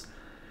those.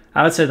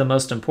 I would say the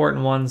most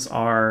important ones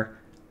are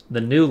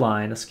the new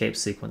line escape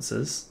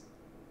sequences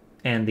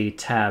and the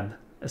tab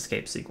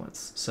escape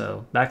sequence.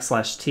 So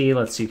 \t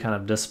lets you kind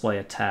of display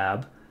a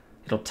tab.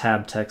 It'll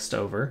tab text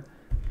over.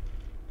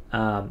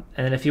 And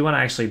then if you want to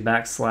actually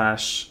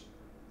backslash,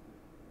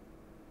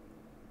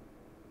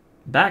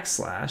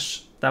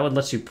 that would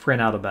let you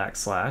print out a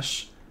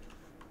backslash.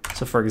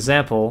 So for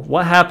example,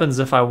 what happens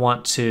if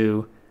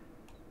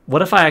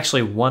what if I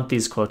actually want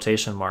these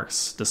quotation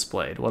marks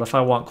displayed? What if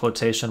I want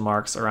quotation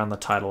marks around the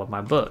title of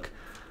my book?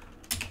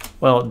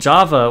 Well,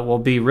 Java will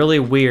be really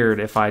weird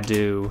if I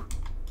do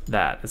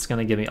that. It's going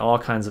to give me all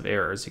kinds of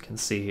errors, you can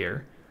see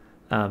here,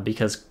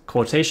 because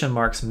quotation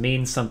marks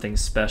mean something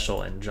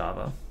special in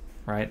Java,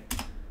 right?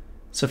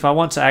 So if I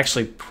want to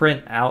actually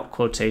print out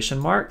quotation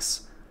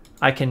marks,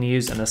 I can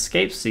use an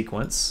escape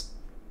sequence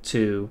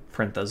to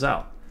print those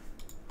out.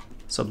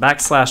 So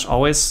 \/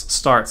 always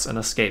starts an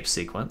escape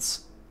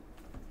sequence.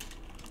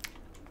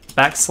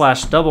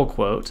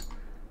 \_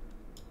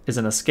 is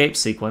an escape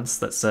sequence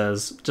that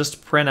says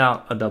just print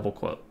out a double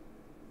quote,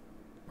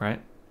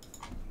 right?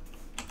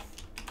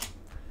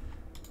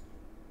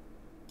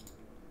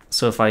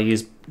 So if I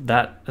use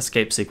that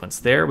escape sequence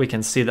there, we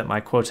can see that my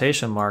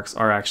quotation marks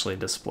are actually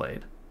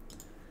displayed.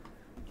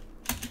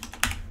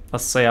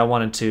 Let's say I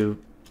wanted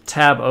to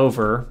tab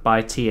over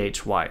by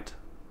th_white.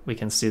 We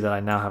can see that I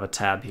now have a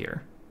tab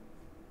here.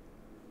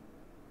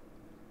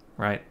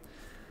 Right?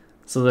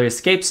 So the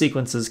escape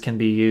sequences can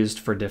be used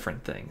for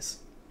different things.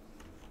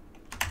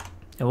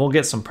 And we'll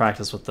get some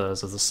practice with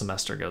those as the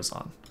semester goes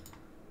on.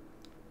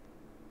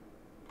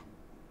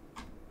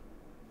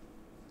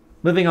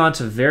 Moving on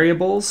to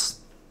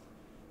variables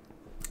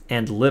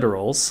and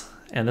literals,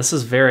 and this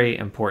is very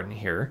important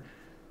here.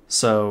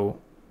 So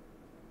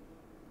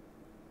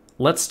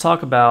let's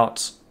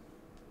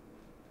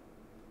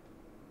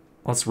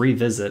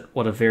revisit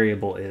what a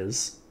variable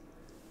is.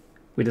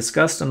 We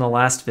discussed in the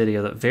last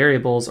video that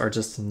variables are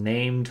just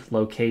named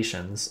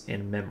locations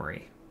in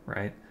memory,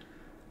 right?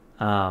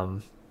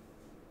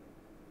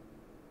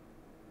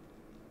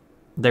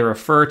 They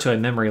refer to a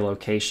memory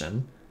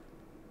location,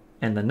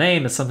 and the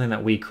name is something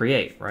that we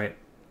create, right?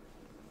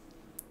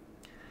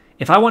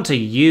 If I want to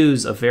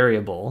use a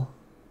variable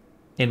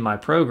in my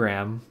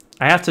program,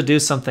 I have to do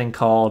something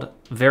called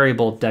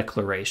variable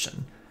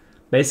declaration.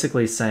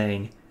 Basically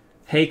saying,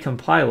 hey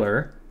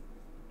compiler,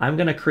 I'm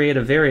going to create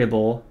a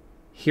variable,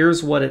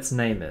 here's what its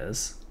name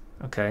is.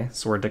 Okay,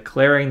 so we're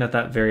declaring that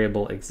that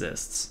variable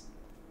exists.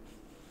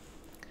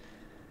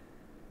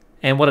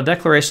 And what a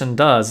declaration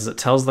does is it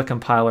tells the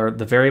compiler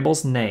the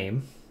variable's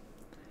name,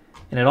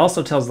 and it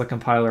also tells the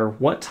compiler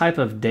what type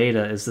of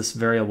data is this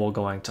variable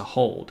going to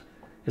hold.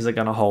 Is it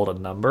going to hold a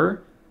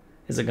number?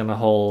 Is it going to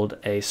hold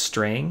a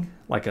string,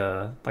 like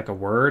a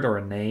word or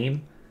a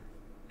name?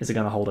 Is it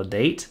going to hold a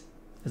date?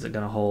 Is it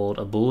going to hold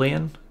a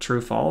Boolean,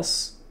 true,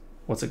 false?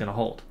 What's it going to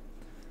hold?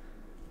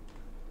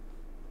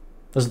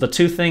 Those are the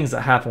two things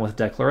that happen with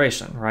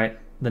declaration, right?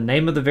 The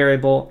name of the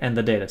variable and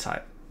the data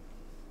type.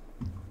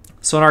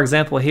 So in our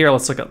example here,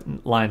 let's look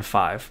at line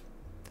 5.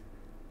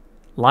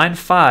 Line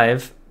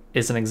 5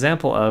 is an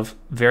example of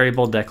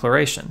variable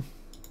declaration.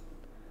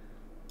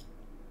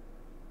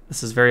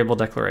 This is variable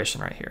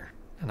declaration right here.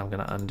 And I'm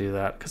going to undo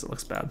that because it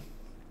looks bad.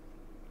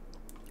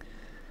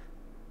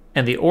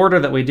 And the order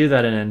that we do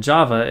that in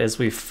Java is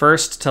we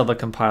first tell the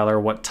compiler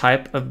what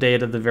type of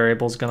data the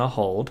variable is going to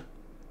hold.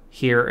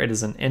 Here it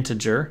is an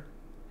integer,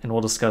 and we'll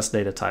discuss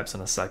data types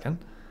in a second.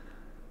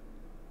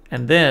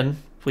 And then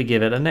we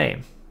give it a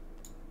name.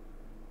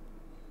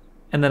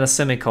 And then a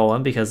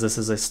semicolon because this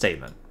is a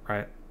statement,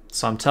 right?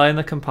 So I'm telling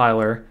the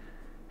compiler,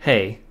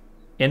 hey,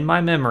 in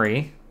my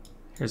memory,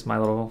 here's my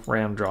little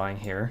RAM drawing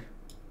here.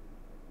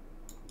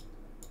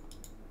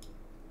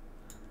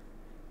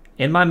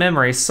 In my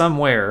memory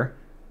somewhere,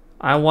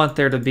 I want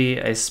there to be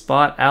a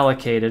spot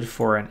allocated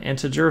for an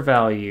integer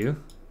value,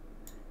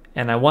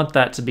 and I want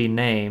that to be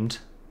named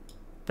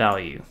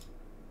value.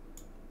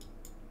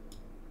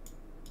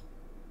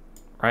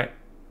 Right?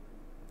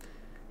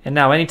 And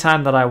now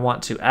anytime that I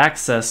want to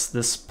access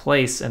this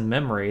place in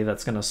memory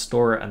that's going to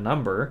store a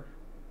number,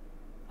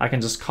 I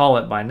can just call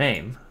it by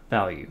name,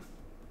 value,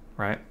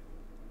 right?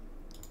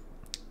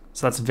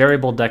 So that's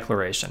variable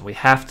declaration. We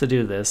have to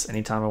do this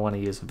anytime I want to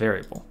use a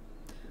variable.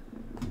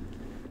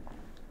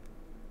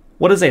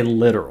 What is a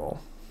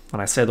literal?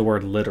 When I say the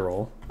word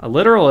literal, a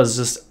literal is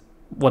just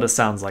what it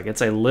sounds like.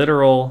 It's a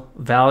literal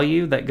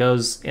value that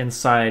goes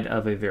inside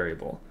of a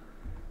variable.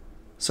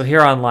 So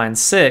here on line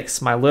 6,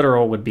 my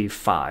literal would be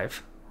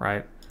 5,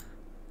 right?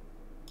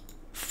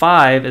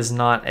 5 is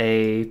not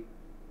a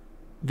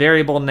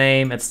variable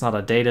name, it's not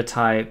a data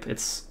type,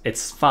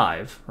 it's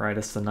 5, right?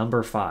 It's the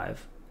number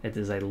 5. It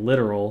is a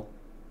literal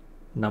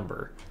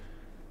number.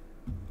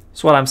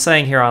 So what I'm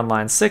saying here on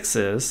line 6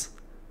 is,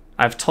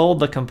 I've told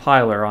the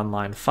compiler on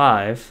line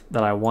 5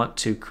 that I want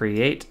to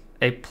create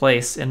a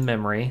place in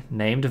memory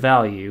named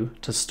value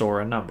to store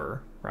a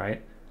number,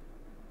 right?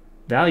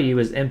 Value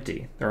is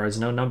empty. There is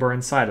no number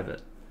inside of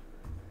it.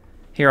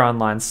 Here on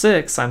line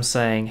 6, I'm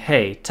saying,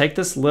 hey, take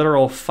this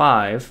literal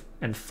 5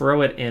 and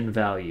throw it in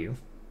value.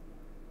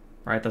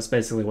 Right? That's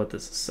basically what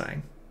this is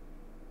saying.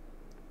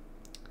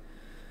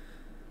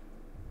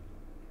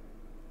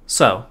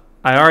 So,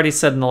 I already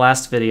said in the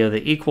last video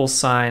the equal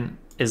sign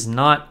is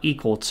not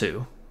equal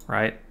to,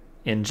 right,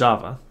 in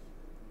Java.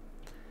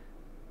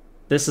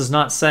 This is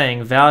not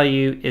saying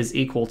value is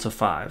equal to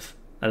 5.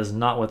 That is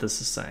not what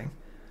this is saying.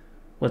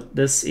 What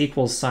this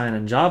equals sign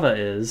in Java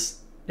is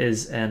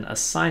an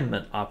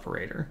assignment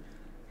operator.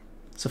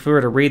 So if we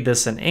were to read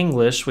this in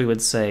English, we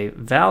would say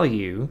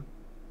value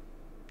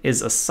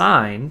is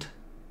assigned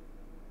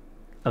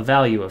a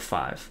value of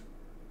 5.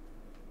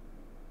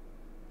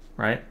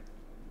 Right?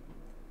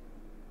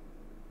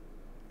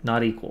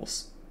 Not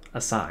equals,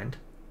 assigned.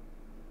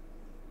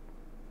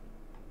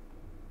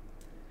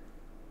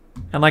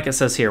 And like it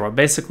says here, what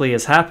basically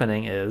is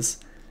happening is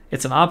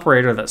it's an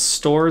operator that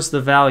stores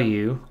the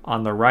value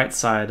on the right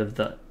side of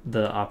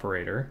the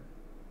operator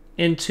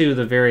into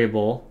the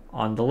variable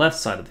on the left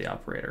side of the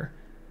operator.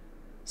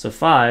 So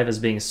 5 is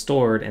being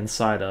stored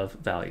inside of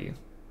value.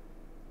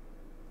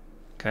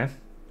 Okay?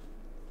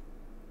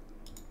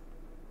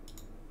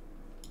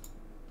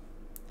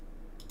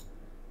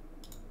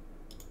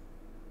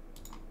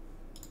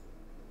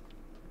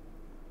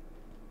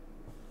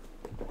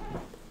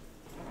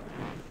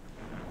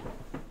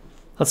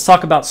 Let's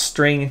talk about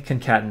string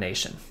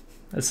concatenation.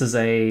 This is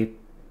a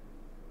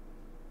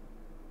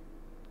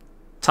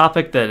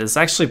topic that is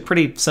actually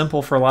pretty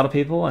simple for a lot of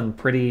people and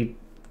pretty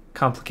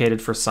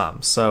complicated for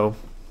some. So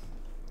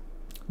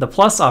the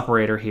plus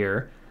operator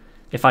here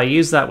If I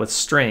use that with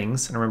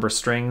strings, and remember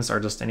strings are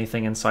just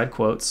anything inside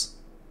quotes,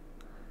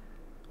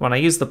 when I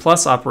use the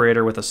plus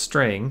operator with a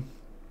string,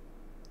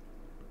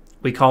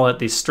 we call it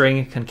the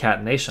string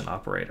concatenation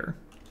operator.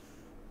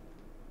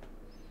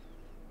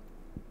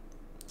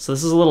 So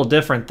this is a little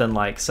different than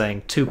like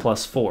saying 2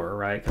 plus 4,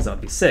 right? Because that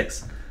would be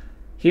 6.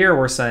 Here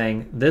we're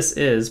saying this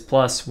is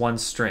plus one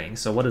string.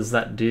 So what does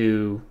that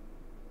do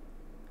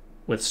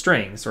with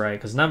strings, right?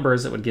 Because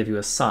numbers, it would give you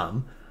a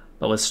sum.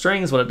 But with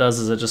strings, what it does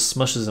is it just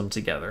smushes them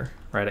together,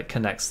 right? It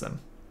connects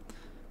them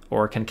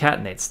or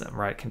concatenates them,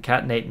 right?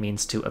 Concatenate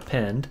means to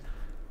append.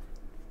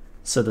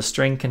 So the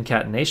string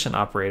concatenation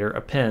operator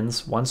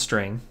appends one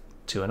string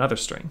to another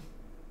string.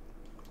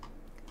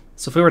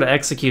 So if we were to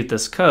execute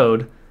this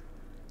code,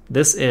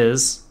 this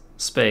is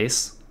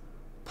space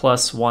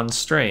plus one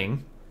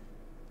string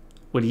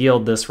would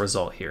yield this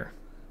result here.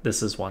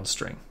 This is one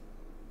string,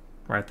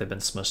 right? They've been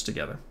smushed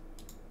together.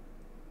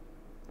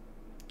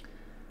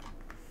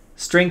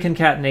 String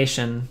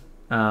concatenation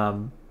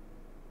can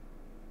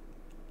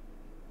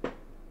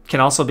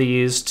also be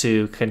used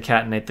to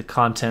concatenate the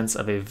contents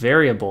of a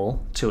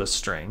variable to a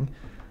string.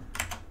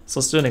 So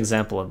let's do an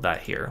example of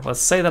that here.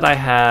 Let's say that I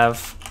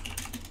have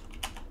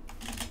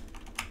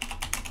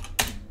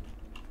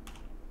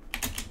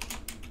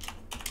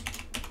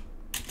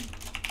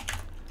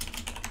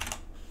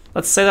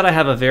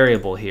a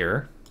variable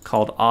here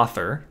called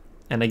author.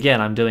 And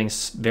again, I'm doing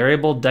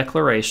variable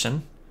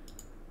declaration,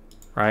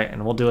 right?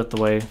 And we'll do it the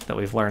way that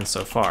we've learned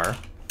so far.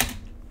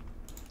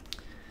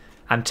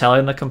 I'm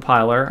telling the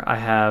compiler I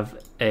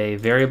have a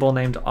variable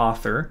named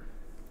author,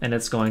 and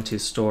it's going to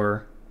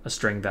store a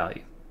string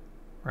value,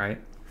 right?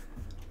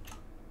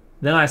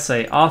 Then I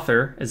say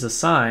author is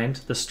assigned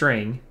the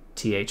string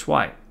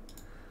THY.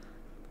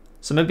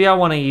 So maybe I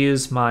want to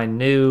use my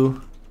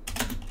new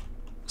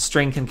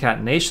string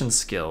concatenation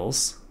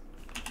skills,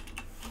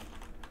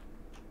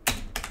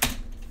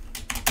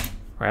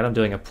 right? I'm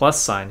doing a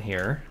plus sign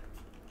here.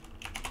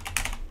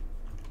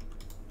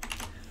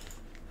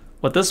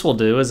 What this will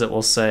do is it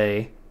will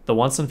say the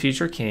once and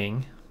future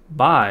king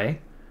by,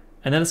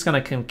 and then it's going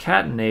to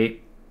concatenate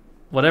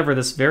whatever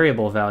this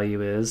variable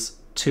value is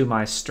to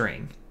my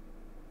string,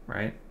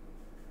 right?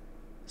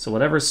 So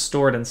whatever's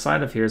stored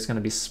inside of here is going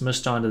to be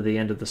smushed onto the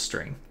end of the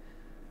string.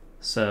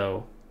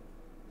 So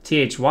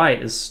THY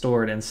is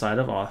stored inside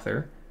of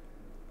author,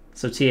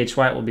 so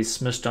THY will be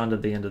smushed onto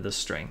the end of the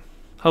string.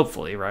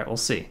 Hopefully, right? We'll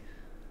see.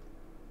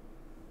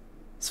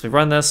 So if we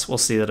run this, we'll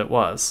see that it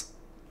was.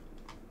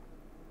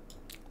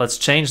 Let's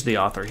change the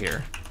author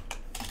here.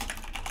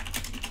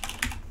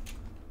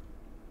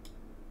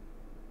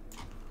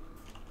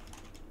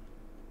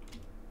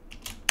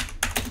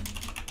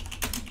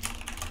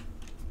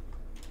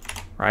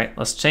 Right,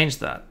 let's change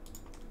that.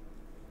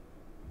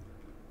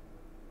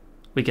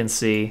 We can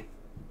see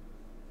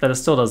that it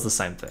still does the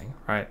same thing,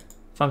 right?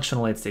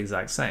 Functionally, it's the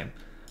exact same.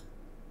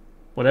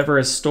 Whatever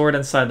is stored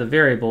inside the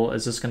variable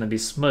is just going to be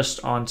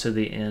smushed onto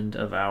the end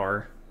of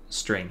our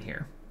string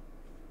here,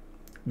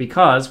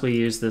 because we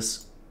use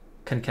this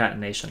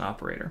concatenation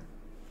operator.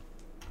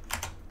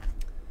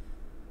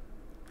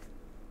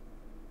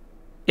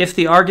 If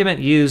the argument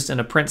used in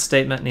a print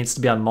statement needs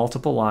to be on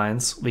multiple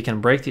lines, we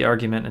can break the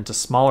argument into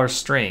smaller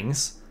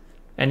strings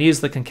and use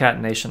the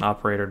concatenation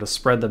operator to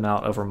spread them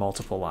out over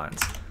multiple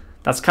lines.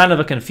 That's kind of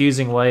a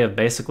confusing way of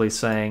basically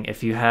saying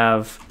if you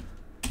have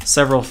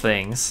several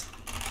things,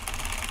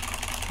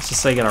 let's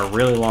just say you got a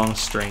really long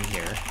string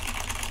here.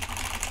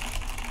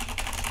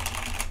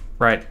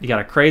 Right, you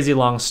got a crazy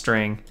long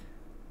string.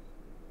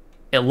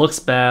 It looks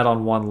bad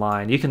on one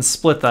line. You can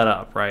split that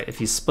up, right? If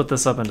you split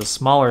this up into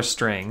smaller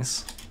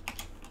strings,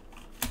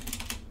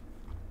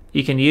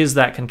 you can use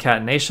that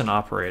concatenation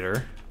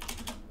operator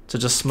to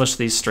just smush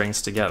these strings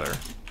together.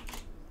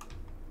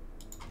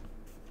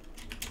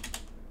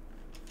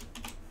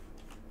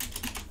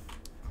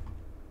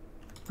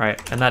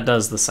 Right, and that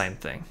does the same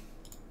thing.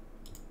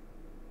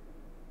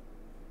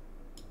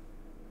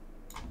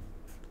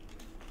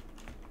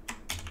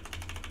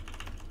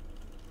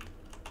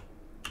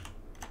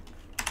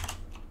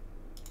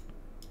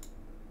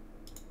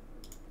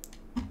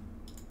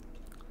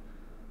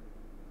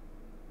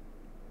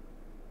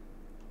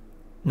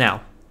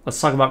 Now,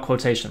 let's talk about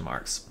quotation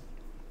marks.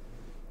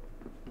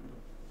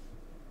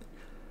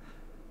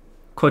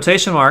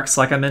 Quotation marks,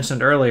 like I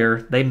mentioned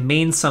earlier, they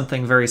mean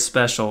something very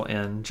special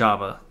in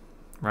Java,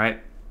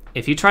 right?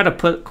 If you try to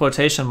put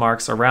quotation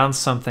marks around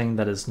something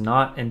that is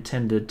not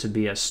intended to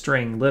be a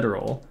string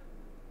literal,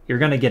 you're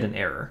going to get an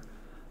error.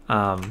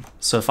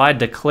 So if I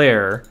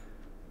declare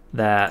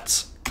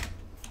that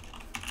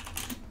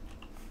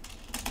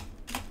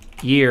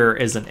year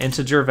is an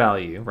integer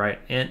value, right?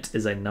 Int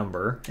is a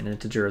number, an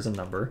integer is a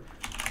number.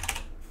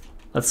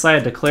 Let's say I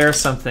declare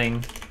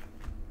something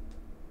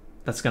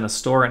that's going to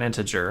store an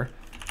integer,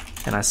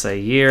 and I say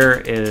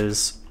year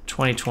is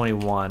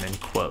 2021 in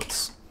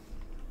quotes.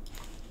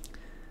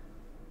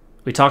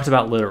 We talked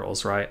about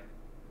literals, right?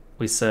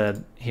 We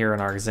said here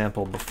in our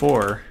example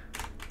before,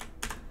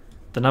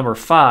 the number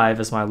 5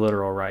 is my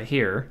literal right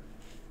here.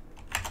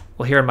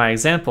 Well, here in my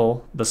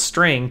example, the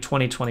string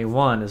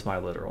 2021 is my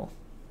literal.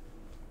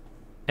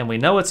 And we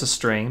know it's a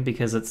string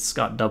because it's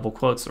got double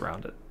quotes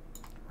around it,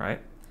 right?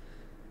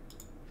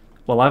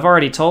 Well, I've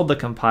already told the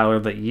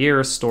compiler that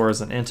year stores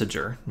an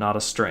integer, not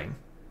a string,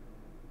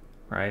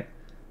 right?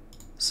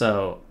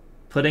 So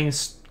putting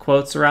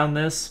quotes around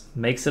this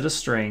makes it a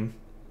string,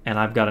 and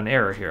I've got an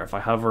error here. If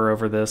I hover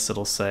over this,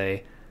 it'll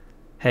say,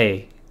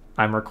 hey,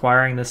 I'm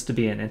requiring this to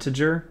be an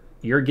integer.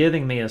 You're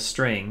giving me a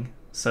string,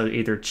 so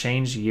either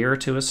change year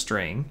to a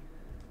string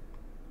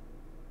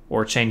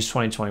or change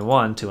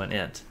 2021 to an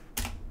int,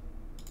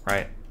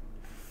 right?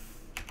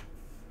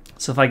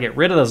 So if I get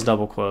rid of those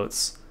double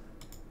quotes,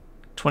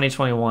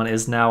 2021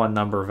 is now a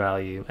number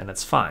value, and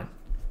it's fine.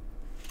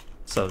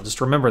 So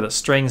just remember that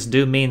strings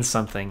do mean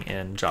something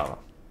in Java.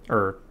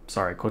 Or,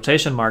 sorry,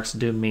 quotation marks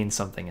do mean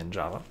something in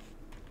Java.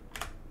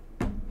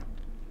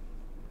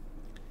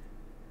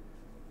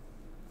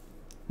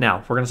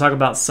 Now, we're going to talk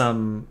about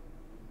some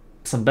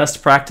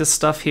best practice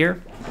stuff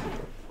here.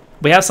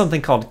 We have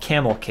something called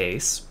camel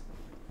case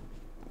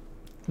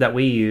that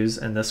we use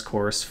in this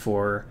course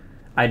for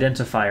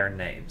identifier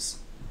names.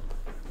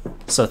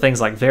 So things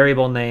like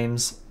variable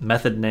names,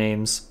 method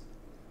names,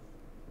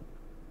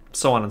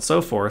 so on and so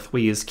forth,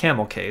 we use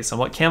camel case. And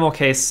what camel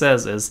case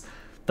says is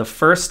the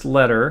first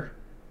letter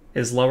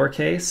is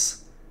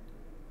lowercase.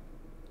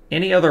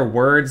 Any other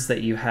words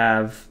that you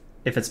have,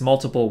 if it's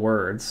multiple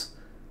words,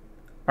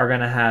 are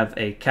going to have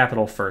a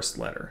capital first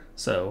letter.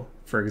 So,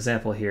 for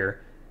example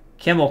here,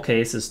 camel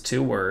case is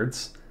 2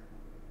 words.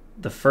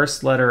 The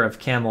first letter of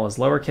camel is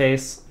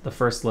lowercase. The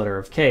first letter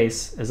of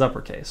case is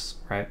uppercase,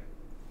 right?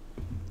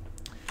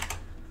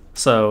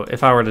 So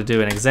if I were to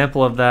do an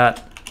example of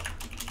that,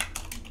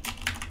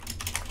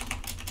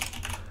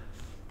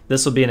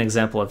 this would be an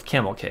example of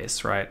camel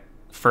case, right?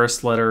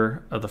 First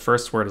letter of the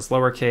first word is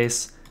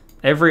lowercase.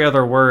 Every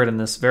other word in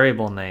this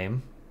variable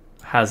name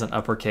has an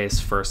uppercase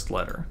first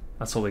letter.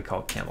 That's what we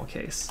call camel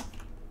case.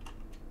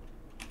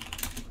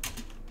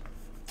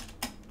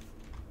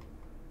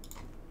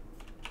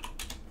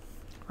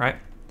 Right?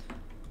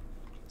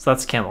 So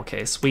that's camel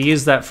case. We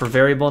use that for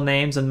variable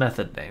names and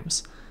method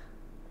names.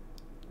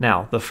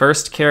 Now, the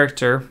first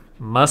character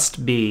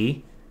must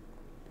be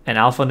an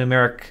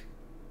alphanumeric,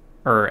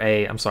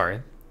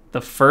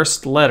 the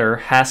first letter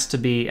has to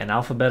be an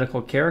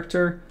alphabetical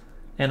character,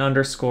 an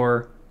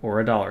underscore,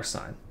 or a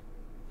 $sign.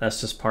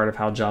 That's just part of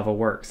how Java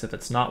works. If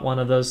it's not one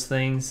of those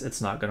things,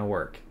 it's not going to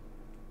work.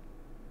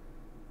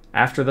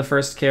 After the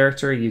first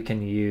character, you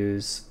can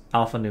use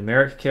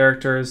alphanumeric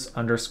characters,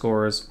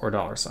 underscores,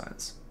 or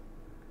 $signs.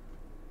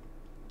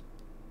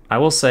 I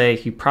will say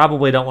you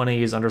probably don't want to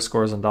use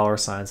underscores and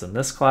 $signs in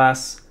this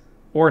class,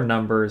 or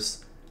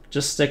numbers.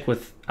 Just stick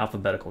with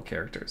alphabetical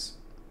characters.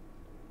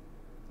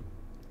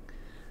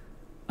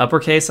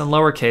 Uppercase and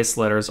lowercase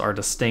letters are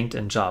distinct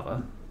in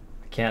Java.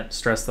 I can't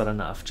stress that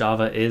enough.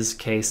 Java is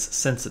case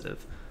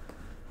sensitive.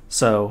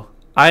 So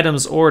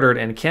items ordered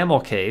in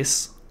camel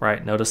case,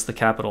 right, notice the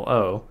capital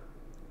O,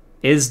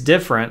 is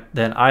different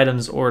than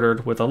items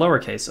ordered with a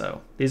lowercase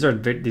o. These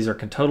are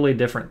totally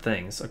different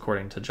things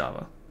according to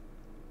Java,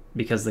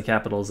 because the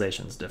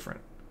capitalization is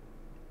different.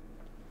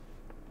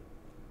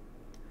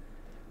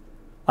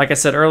 Like I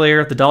said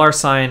earlier, the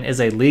 $sign is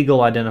a legal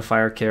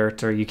identifier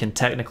character. You can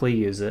technically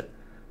use it.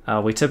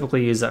 We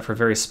typically use that for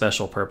very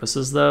special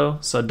purposes, though,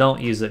 so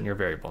don't use it in your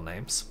variable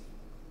names.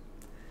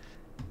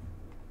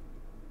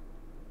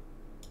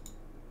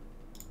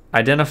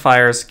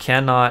 Identifiers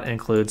cannot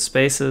include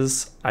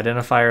spaces.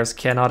 Identifiers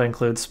cannot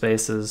include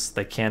spaces.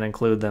 They can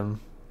include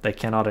them. They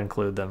cannot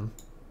include them.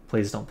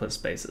 Please don't put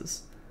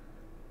spaces.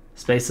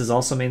 Spaces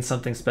also mean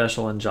something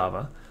special in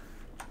Java.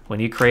 When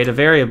you create a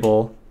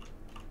variable,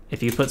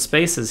 if you put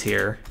spaces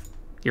here,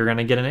 you're going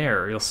to get an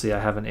error. You'll see I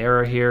have an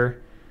error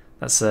here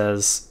that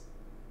says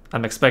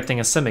I'm expecting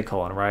a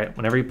semicolon, right?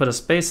 Whenever you put a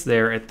space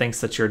there, it thinks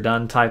that you're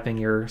done typing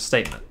your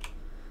statement.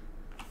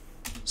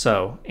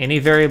 So any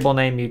variable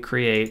name you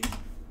create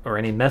or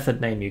any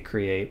method name you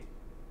create,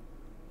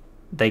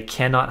 they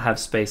cannot have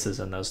spaces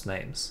in those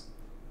names.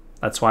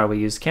 That's why we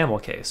use camel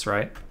case,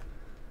 right?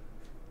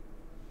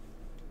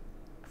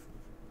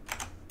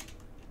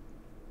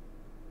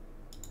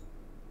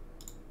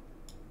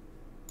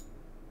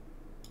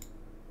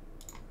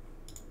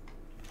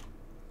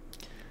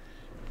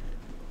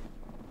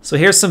 So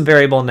here's some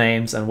variable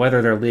names and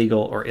whether they're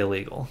legal or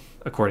illegal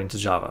according to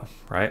Java,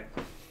 right?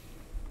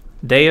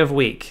 Day of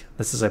week.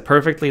 This is a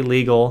perfectly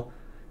legal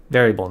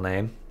variable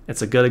name.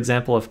 It's a good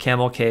example of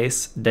camel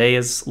case. Day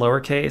is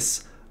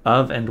lowercase.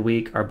 Of and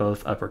week are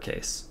both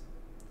uppercase.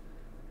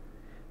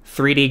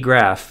 3D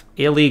graph.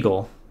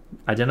 Illegal.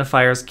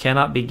 Identifiers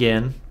cannot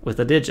begin with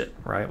a digit,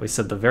 right? We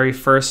said the very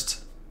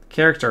first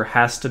character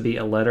has to be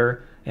a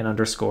letter, an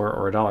underscore,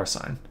 or a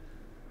 $sign.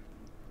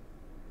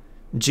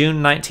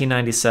 June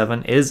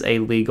 1997 is a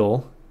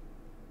legal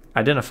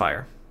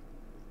identifier.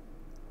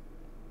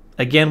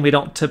 Again, we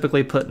don't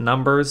typically put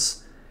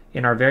numbers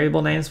in our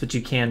variable names, but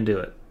you can do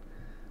it.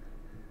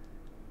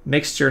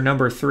 Mixture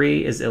number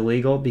 3 is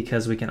illegal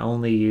because we can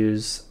only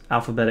use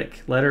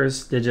alphabetic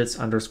letters, digits,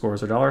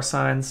 underscores, or dollar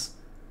signs.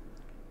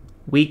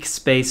 Week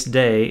space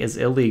day is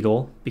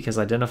illegal because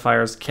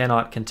identifiers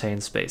cannot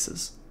contain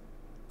spaces,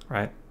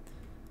 right?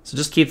 So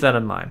just keep that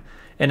in mind.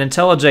 And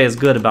IntelliJ is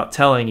good about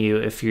telling you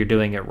if you're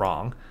doing it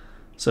wrong.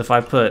 So if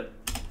I put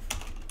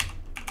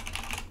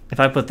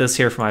this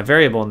here for my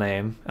variable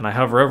name and I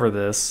hover over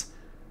this,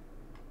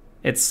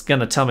 it's going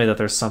to tell me that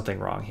there's something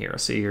wrong here.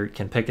 So you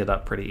can pick it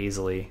up pretty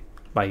easily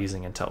by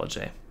using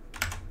IntelliJ.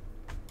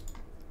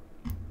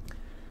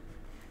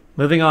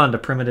 Moving on to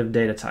primitive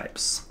data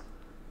types.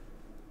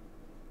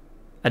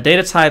 A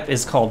data type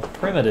is called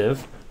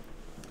primitive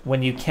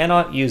when you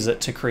cannot use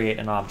it to create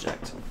an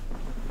object.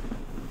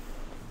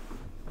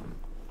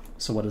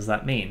 So what does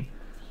that mean?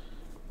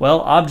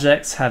 Well,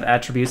 objects have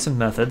attributes and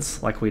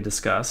methods, like we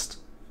discussed.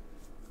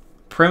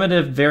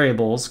 Primitive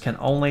variables can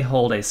only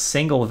hold a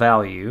single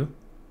value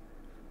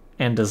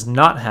and does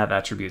not have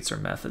attributes or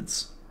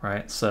methods,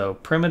 right? So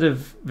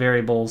primitive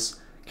variables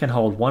can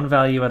hold one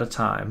value at a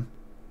time,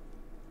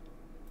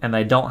 and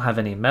they don't have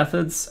any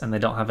methods, and they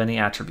don't have any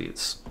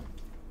attributes.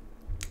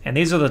 And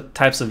these are the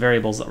types of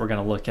variables that we're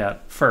going to look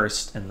at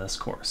first in this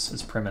course,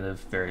 is primitive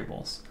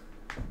variables.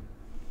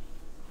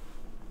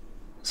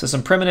 So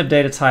some primitive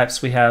data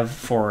types we have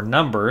for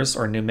numbers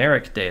or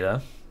numeric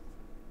data.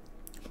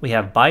 We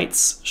have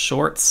bytes,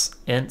 shorts,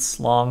 ints,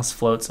 longs,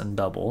 floats, and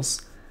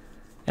doubles.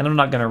 And I'm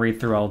not going to read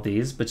through all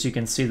these, but you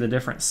can see the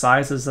different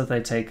sizes that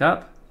they take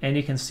up, and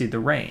you can see the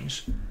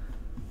range.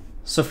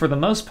 So for the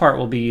most part,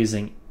 we'll be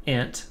using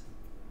int,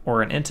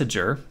 or an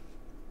integer.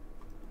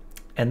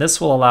 And this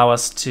will allow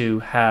us to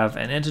have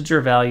an integer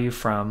value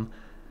from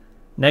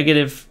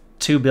negative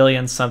 2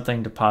 billion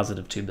something to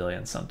positive 2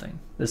 billion something.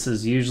 This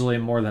is usually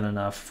more than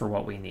enough for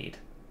what we need,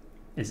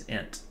 is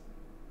int.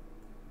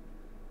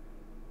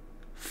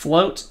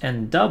 Float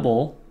and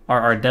double are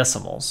our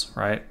decimals,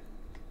 right?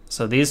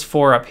 So these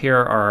four up here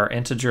are our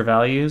integer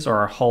values, or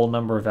our whole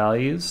number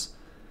values.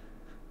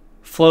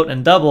 Float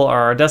and double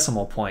are our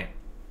decimal point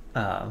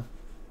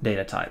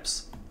data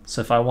types.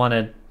 So if I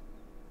wanted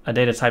a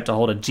data type to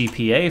hold a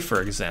GPA,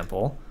 for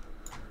example,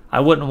 I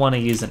wouldn't want to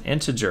use an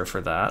integer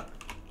for that,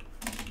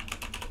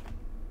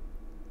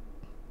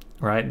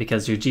 right?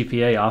 Because your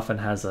GPA often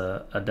has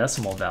a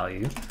decimal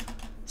value.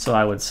 So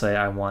I would say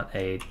I want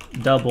a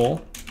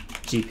double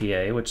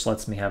GPA, which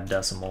lets me have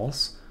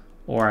decimals,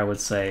 or I would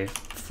say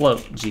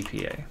float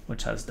GPA,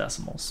 which has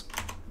decimals.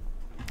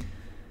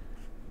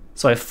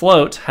 So a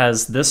float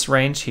has this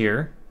range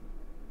here,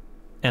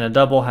 and a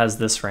double has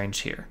this range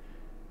here.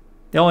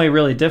 The only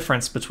really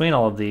difference between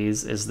all of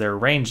these is their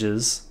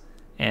ranges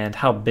and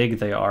how big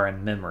they are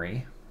in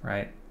memory,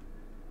 right?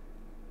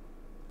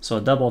 So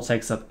a double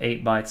takes up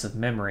 8 bytes of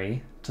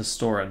memory to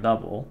store a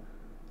double,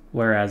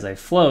 whereas a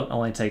float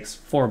only takes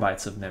 4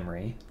 bytes of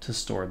memory to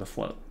store the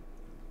float.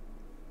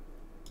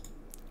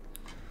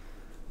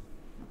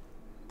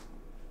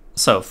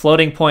 So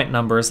floating point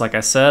numbers, like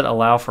I said,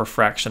 allow for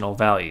fractional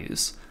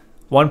values.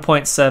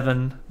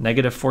 1.7,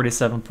 negative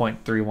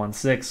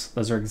 47.316,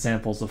 those are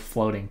examples of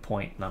floating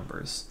point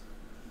numbers.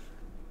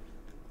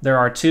 There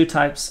are two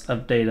types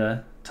of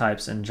data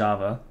types in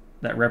Java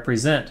that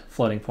represent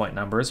floating point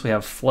numbers. We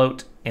have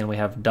float and we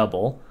have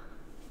double.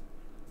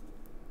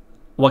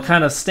 What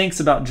kind of stinks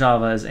about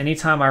Java is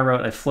anytime I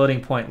wrote a floating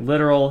point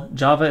literal,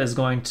 Java is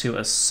going to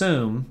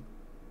assume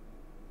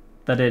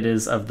that it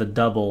is of the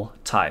double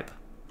type.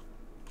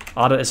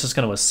 It's just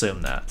going to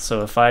assume that.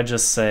 So if I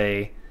just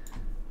say,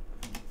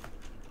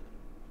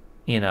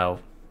 you know,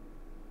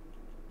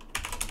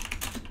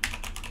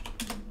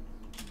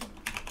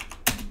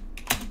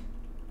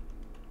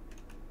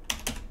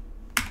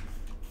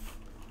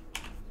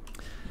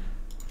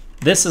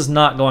 this is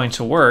not going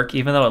to work,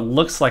 even though it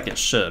looks like it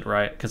should,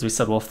 right? Because we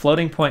said, well,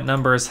 floating point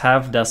numbers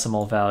have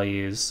decimal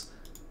values.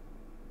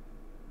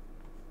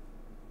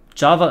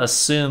 Java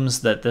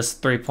assumes that this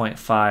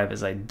 3.5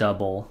 is a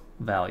double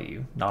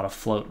value, not a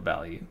float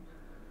value.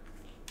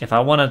 If I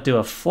want to do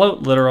a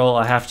float literal,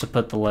 I have to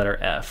put the letter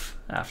F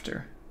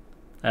after.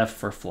 F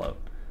for float.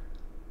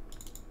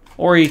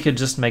 Or you could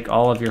just make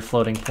all of your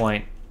floating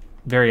point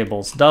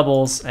variables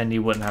doubles and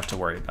you wouldn't have to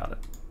worry about it.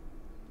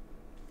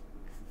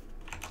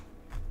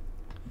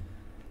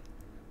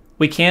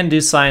 We can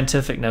do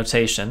scientific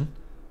notation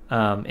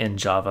in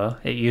Java.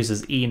 It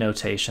uses E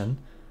notation.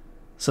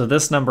 So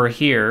this number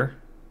here,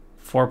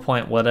 4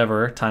 point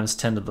whatever times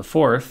 10 to the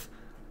fourth,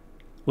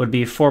 would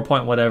be 4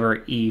 point whatever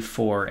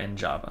E4 in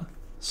Java.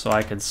 So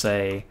I could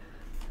say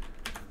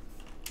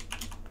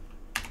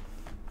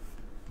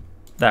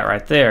that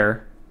right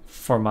there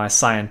for my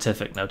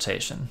scientific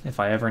notation. If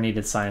I ever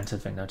needed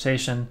scientific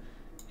notation,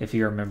 if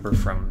you remember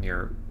from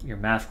your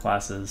math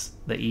classes,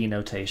 the E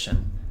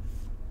notation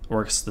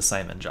works the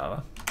same in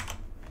Java.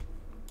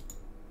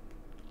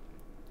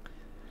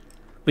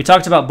 We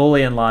talked about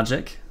Boolean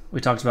logic. We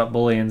talked about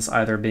Booleans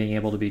either being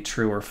able to be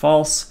true or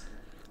false.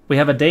 We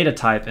have a data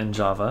type in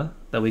Java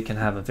that we can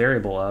have a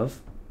variable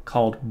of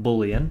called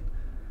Boolean.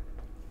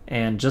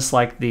 And just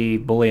like the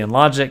Boolean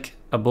logic,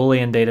 a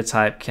Boolean data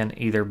type can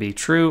either be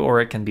true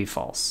or it can be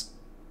false.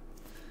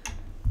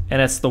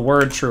 And it's the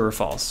word true or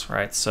false,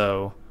 right?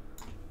 So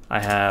I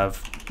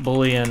have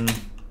Boolean,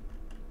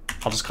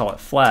 I'll just call it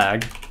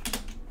flag.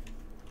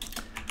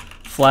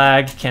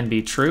 Flag can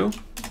be true,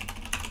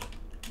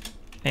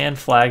 and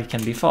flag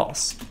can be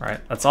false, right?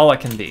 That's all it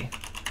can be.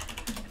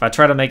 If I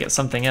try to make it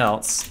something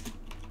else,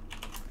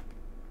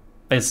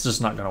 it's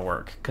just not going to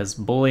work, because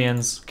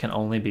Booleans can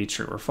only be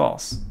true or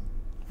false,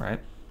 right?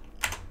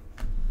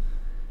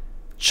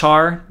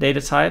 Char data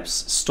types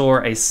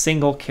store a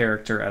single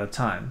character at a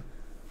time.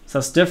 So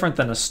that's different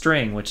than a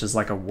string, which is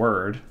like a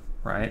word,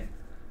 right?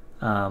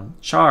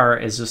 Char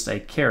is just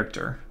a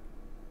character,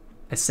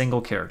 a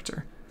single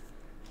character.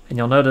 And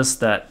you'll notice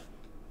that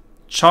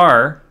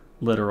char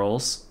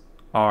literals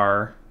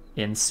are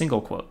in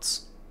single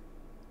quotes,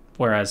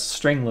 whereas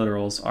string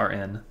literals are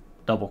in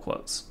double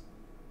quotes.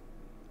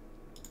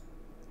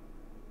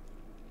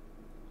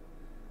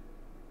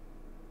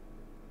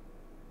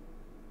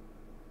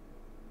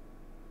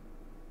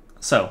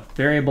 So,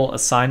 variable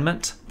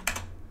assignment.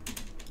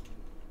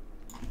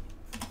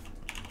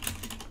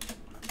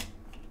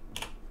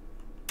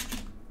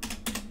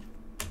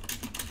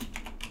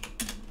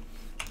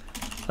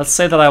 Let's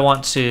say that I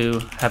want to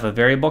have a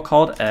variable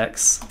called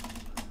x.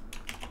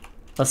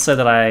 Let's say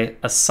that I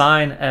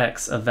assign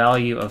x a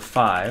value of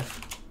 5,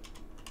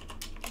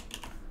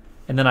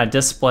 and then I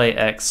display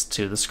x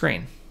to the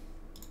screen.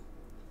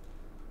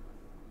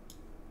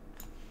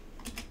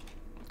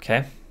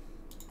 Okay.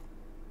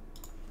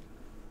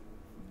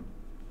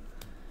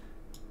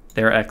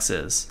 There x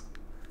is.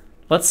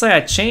 Let's say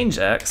I change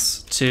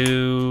x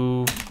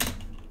to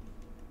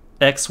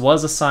x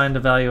was assigned a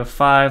value of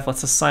 5.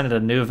 Let's assign it a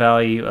new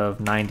value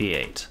of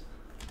 98.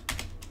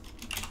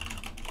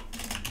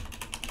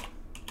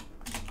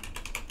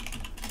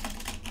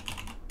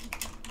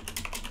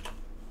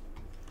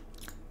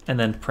 And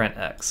then print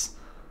x.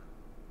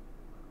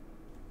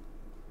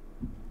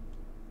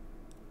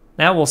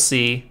 Now we'll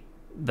see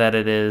that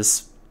it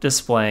is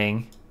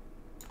displaying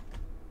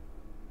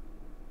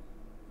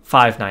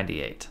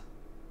 598.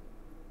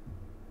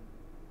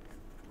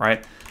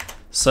 Right?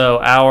 So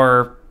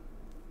our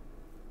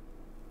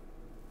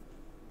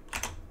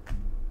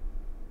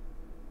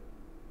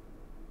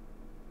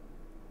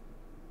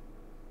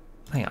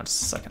hang on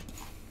just a second.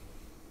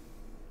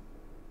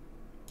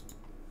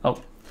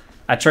 Oh,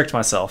 I tricked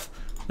myself.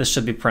 This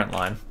should be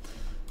println.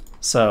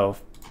 So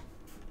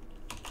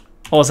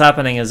what was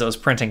happening is it was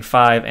printing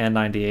 5 and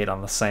 98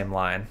 on the same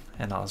line,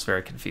 and I was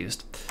very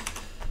confused.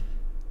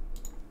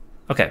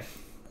 Okay,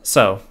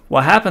 so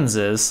what happens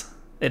is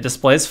it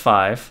displays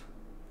 5.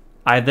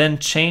 I then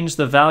change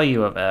the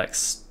value of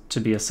x to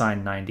be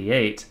assigned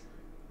 98,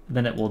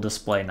 then it will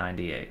display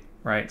 98,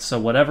 right? So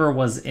whatever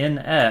was in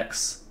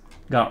x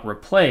got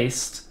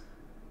replaced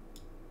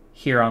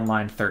here on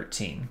line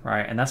 13,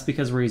 right? And that's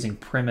because we're using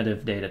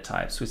primitive data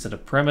types. We said a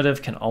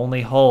primitive can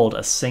only hold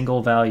a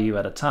single value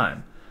at a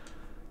time,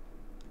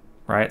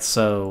 right?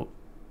 So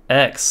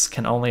x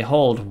can only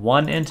hold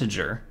one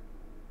integer.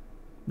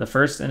 The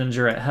first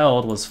integer it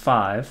held was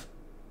 5.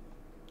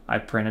 I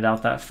printed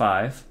out that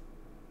 5.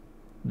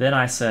 Then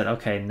I said,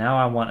 okay, now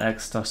I want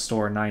x to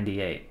store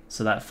 98.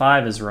 So that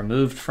 5 is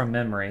removed from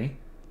memory.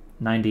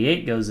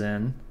 98 goes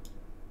in.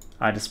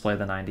 I display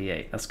the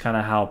 98. That's kind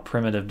of how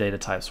primitive data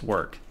types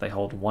work. They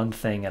hold one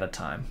thing at a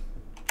time.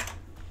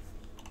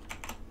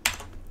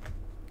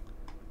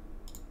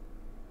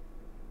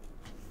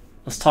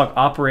 Let's talk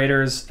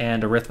operators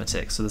and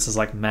arithmetic. So this is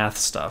like math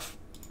stuff.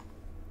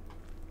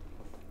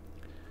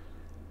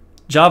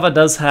 Java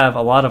does have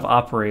a lot of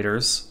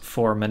operators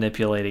for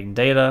manipulating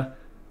data.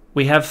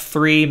 We have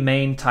 3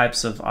 main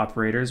types of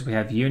operators. We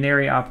have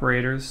unary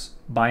operators,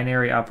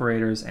 binary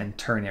operators, and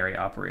ternary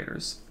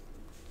operators.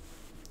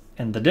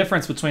 And the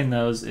difference between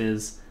those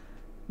is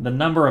the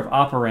number of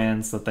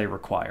operands that they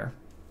require.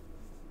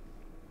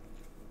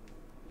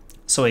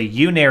 So a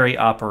unary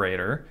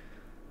operator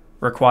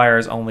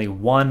requires only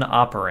one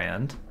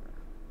operand,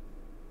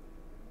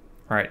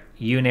 right?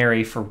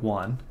 Unary for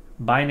 1.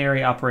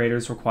 Binary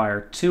operators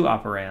require 2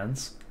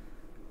 operands.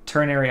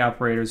 Ternary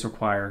operators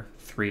require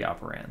 3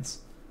 operands.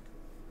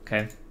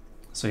 Okay,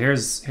 so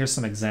here's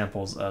some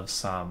examples of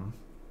some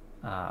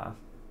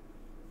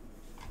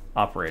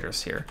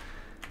operators here.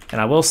 And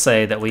I will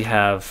say that we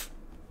have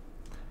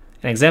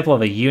an example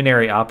of a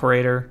unary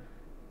operator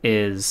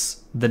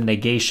is the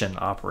negation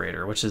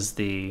operator, which is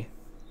the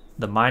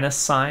minus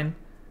sign.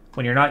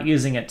 When you're not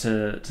using it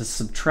to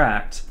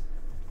subtract,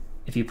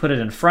 if you put it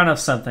in front of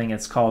something,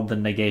 it's called the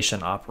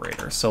negation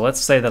operator. So let's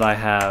say that I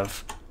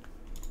have,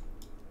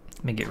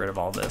 let me get rid of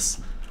all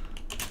this.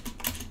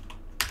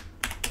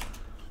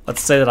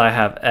 Let's say that I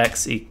have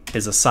x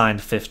is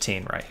assigned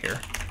 15 right here.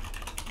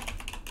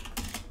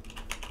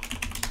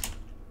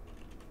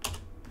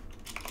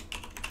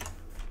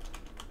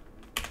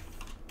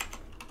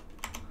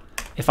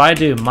 If I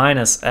do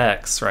minus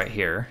x right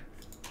here,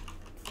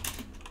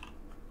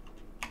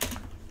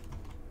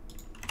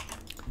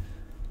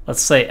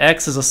 let's say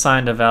x is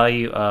assigned a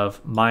value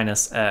of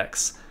minus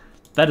x.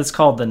 That is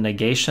called the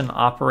negation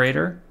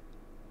operator.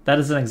 That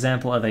is an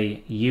example of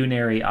a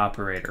unary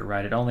operator,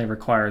 right? It only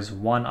requires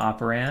one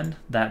operand,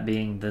 that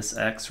being this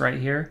x right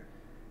here,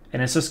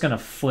 and it's just going to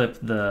flip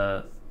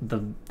the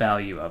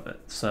value of it.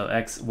 So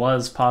x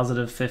was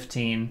positive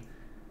 15,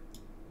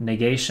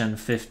 negation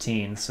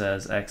 15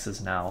 says x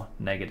is now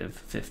negative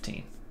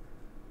 15.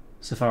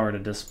 So if I were to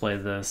display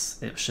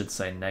this, it should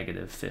say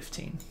negative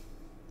 15.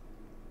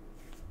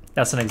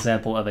 That's an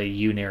example of a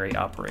unary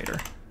operator.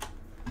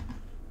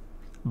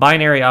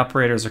 Binary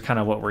operators are kind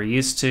of what we're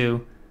used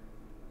to.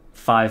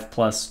 5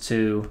 plus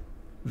 2,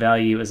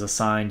 value is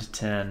assigned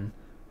 10,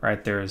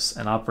 right? There's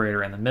an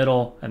operator in the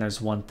middle, and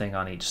there's one thing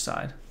on each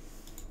side.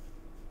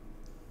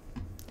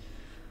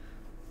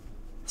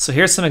 So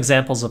here's some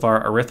examples of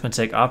our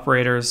arithmetic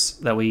operators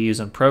that we use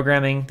in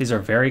programming. These are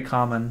very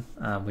common.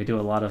 We do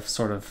a lot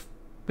of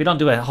we don't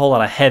do a whole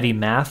lot of heavy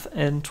math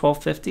in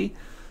 1250,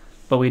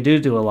 but we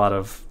do a lot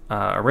of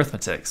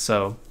arithmetic.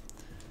 So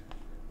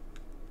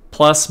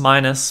plus,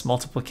 minus,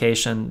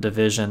 multiplication,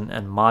 division,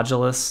 and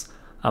modulus.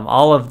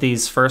 All of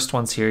these first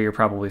ones here you're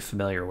probably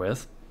familiar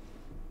with.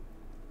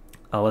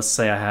 Let's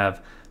say I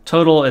have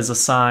total is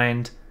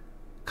assigned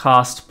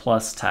cost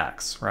plus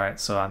tax, right?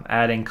 So I'm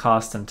adding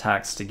cost and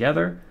tax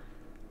together.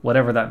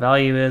 Whatever that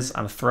value is,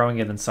 I'm throwing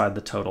it inside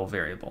the total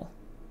variable.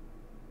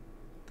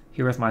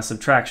 Here with my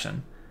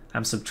subtraction,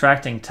 I'm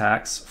subtracting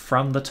tax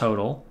from the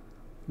total.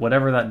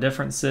 Whatever that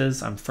difference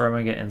is, I'm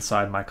throwing it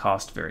inside my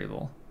cost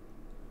variable.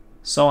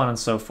 So on and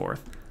so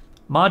forth.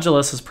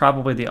 Modulus is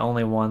probably the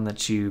only one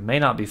that you may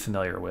not be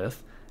familiar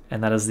with,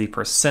 and that is the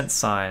percent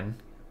sign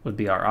would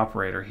be our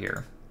operator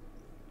here.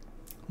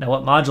 Now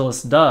what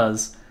modulus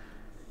does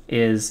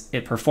is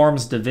it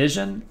performs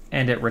division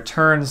and it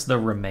returns the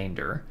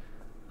remainder.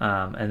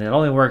 And it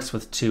only works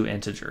with two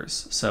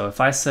integers. So if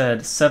I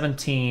said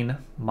 17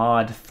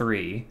 mod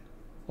 3,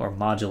 or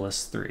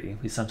modulus 3,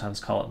 we sometimes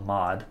call it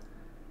mod,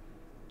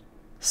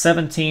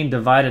 17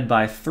 divided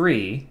by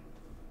 3,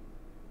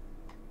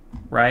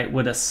 right,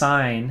 would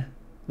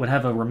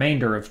have a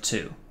remainder of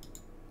 2.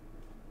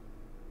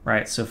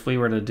 Right, so if we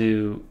were to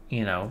do,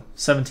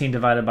 17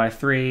 divided by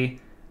 3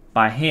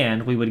 by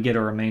hand, we would get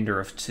a remainder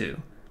of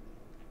 2.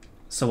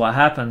 So what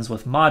happens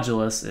with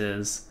modulus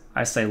is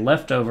I say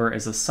leftover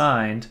is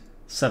assigned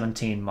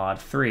 17 mod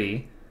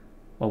 3.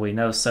 Well, we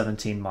know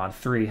 17 mod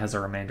 3 has a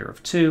remainder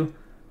of 2,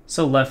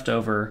 so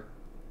leftover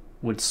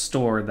would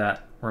store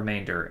that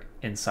remainder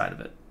inside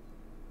of it.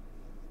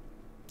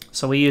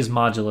 So we use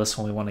modulus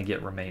when we want to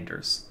get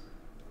remainders.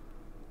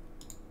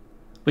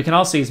 We can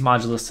also use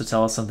modulus to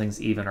tell us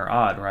something's even or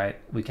odd, right?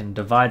 We can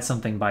divide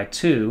something by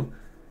 2.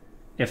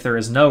 If there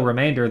is no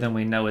remainder, then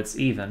we know it's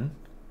even.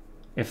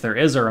 If there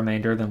is a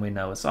remainder, then we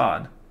know it's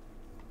odd.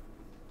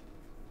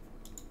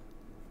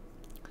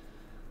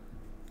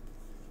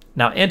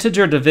 Now,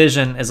 integer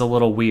division is a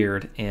little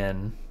weird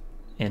in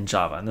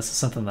Java, and this is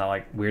something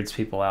that weirds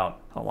people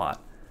out a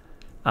lot.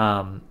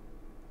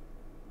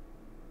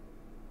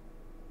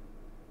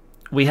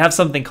 We have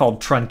something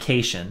called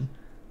truncation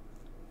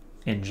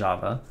in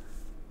Java.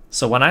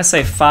 So when I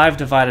say 5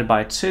 divided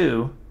by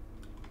 2,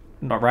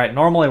 right,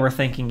 normally we're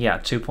thinking, yeah,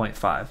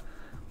 2.5.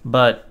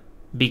 But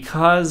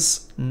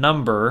because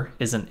number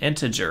is an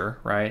integer,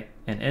 right,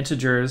 and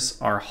integers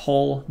are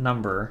whole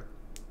number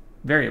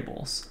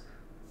variables,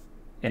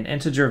 an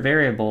integer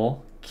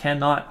variable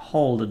cannot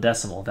hold a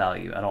decimal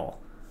value at all.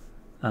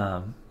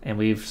 And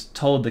we've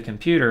told the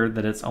computer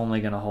that it's only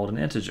going to hold an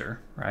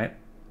integer, right?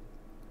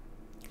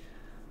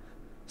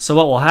 So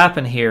what will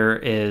happen here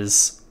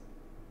is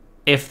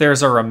if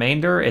there's a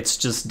remainder, it's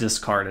just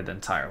discarded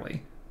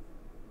entirely.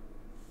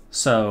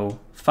 So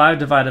 5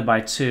 divided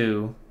by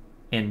 2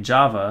 in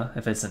Java,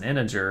 if it's an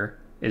integer,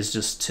 is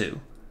just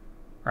 2,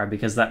 right?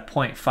 Because that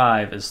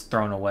 0.5 is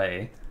thrown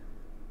away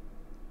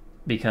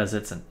because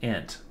it's an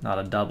int, not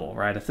a double,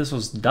 right? If this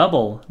was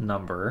double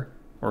number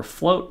or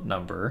float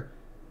number,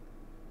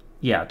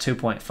 yeah,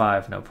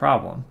 2.5, no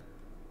problem.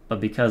 But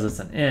because it's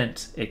an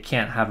int, it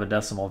can't have a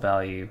decimal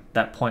value.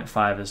 That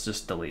 0.5 is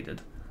just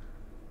deleted.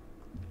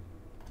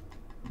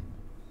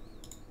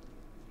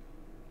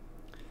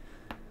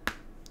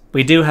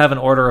 We do have an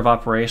order of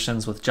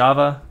operations with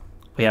Java.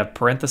 We have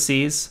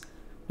parentheses,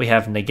 we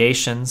have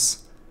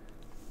negations,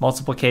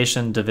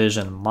 multiplication,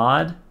 division,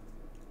 mod,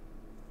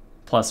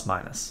 plus,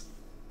 minus,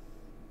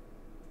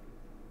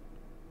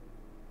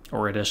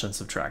 or addition,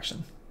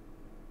 subtraction.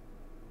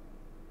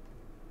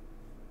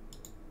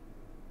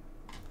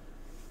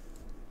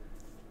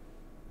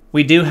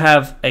 We do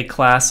have a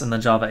class in the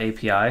Java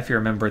API, if you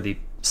remember the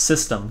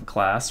system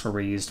class where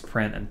we used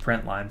print and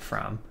println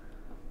from,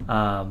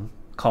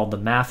 called the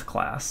math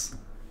class.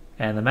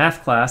 And the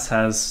math class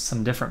has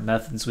some different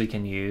methods we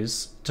can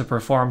use to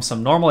perform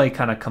some normally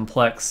kind of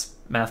complex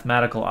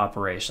mathematical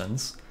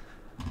operations.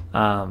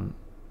 In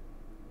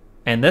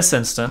this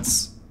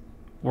instance,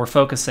 we're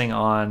focusing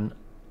on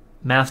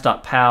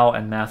math.pow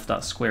and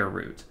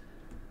math.square-root.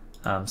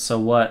 So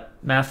what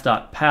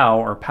math.pow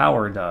or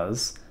power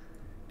does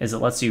is it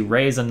lets you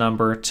raise a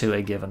number to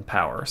a given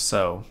power.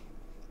 So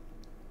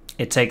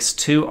It takes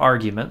 2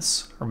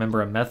 arguments.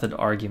 Remember, a method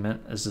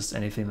argument is just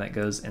anything that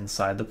goes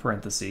inside the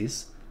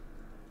parentheses.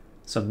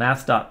 So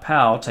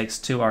math.pow takes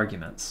 2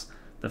 arguments.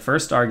 The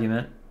first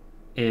argument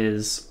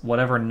is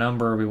whatever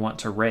number we want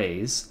to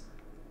raise,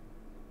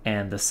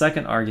 and the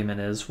second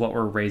argument is what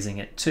we're raising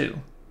it to.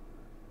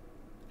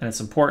 And it's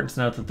important to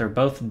note that they're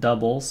both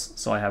doubles,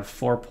 so I have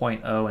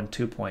 4.0 and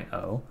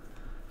 2.0.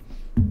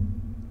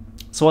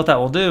 So what that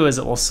will do is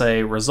it will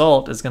say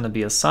result is going to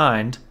be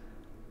assigned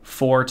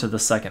 4 to the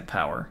second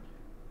power,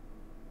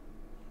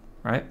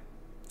 right?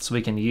 So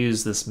we can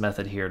use this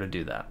method here to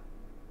do that.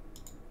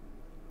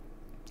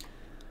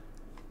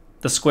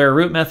 The square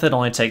root method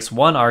only takes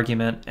 1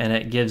 argument, and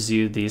it gives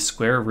you the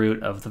square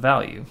root of the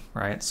value,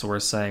 right? So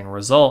we're saying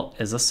result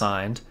is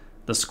assigned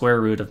the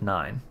square root of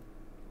 9,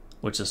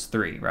 which is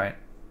 3, right?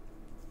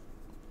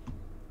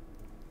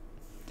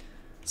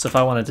 So if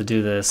I wanted to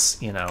do this,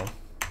 you know,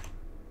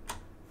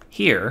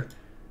 here,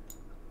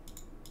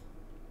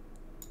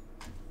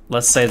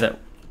 let's say that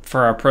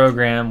for our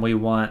program we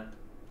want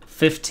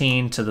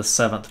 15 to the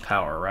 7th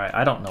power, right?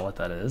 I don't know what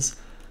that is.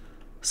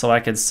 So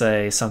I could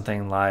say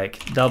something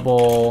like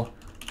double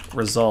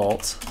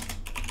result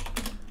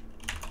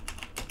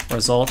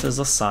is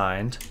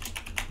assigned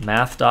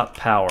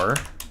math.power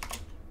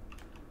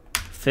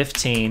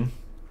 15.0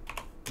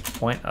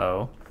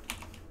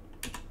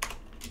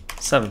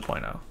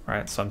 7.0,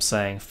 right? So I'm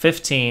saying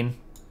 15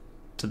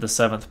 to the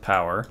 7th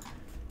power,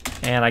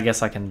 and I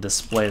guess I can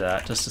display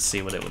that just to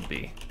see what it would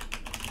be.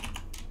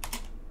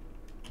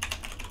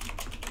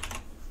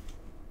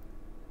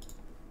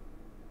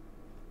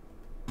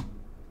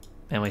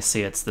 And we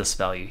see it's this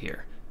value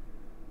here.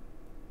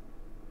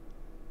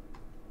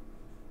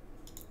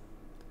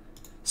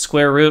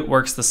 Square root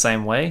works the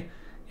same way.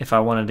 If I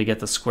wanted to get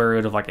the square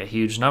root of like a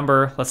huge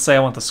number, let's say I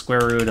want the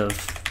square root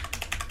of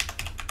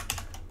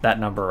that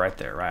number right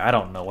there, right? I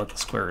don't know what the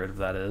square root of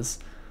that is.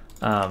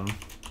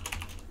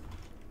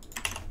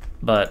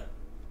 But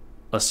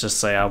let's just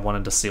say I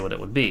wanted to see what it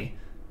would be.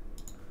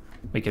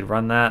 We could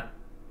run that,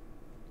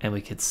 and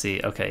we could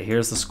see, okay,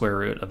 here's the square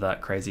root of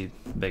that crazy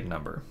big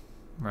number,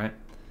 right?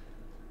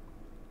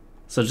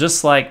 So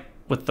just like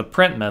with the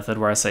print method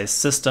where I say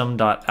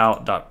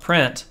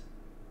system.out.print,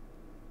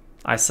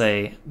 I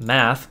say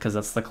math, because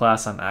that's the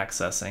class I'm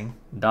accessing,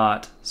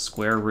 dot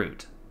square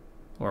root,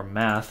 or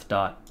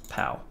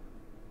math.pow.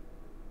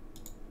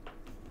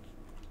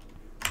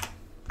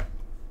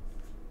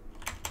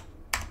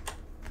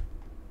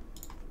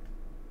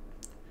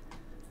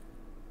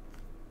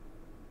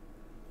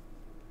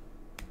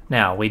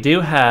 Now, we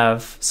do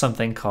have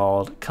something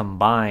called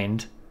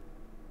combined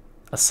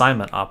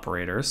assignment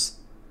operators.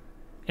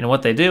 And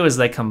what they do is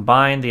they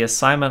combine the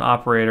assignment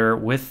operator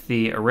with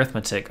the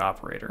arithmetic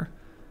operator.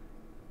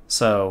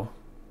 So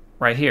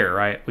right here,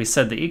 right, we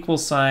said the equal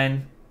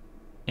sign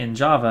in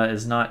Java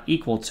is not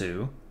equal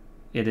to,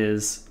 it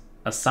is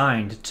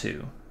assigned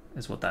to,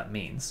 is what that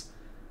means.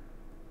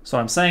 So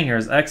what I'm saying here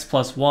is x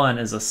plus 1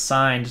 is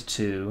assigned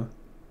to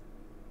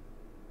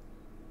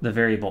the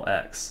variable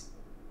x.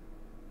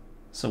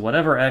 So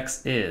whatever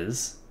x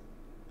is,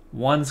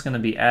 1's going to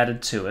be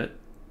added to it,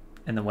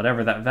 and then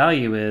whatever that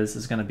value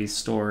is going to be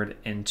stored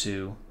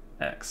into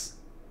x,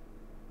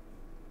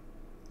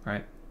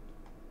 right?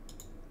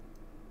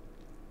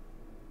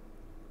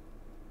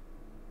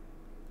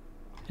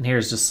 And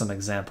here's just some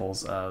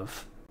examples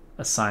of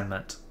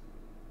assignment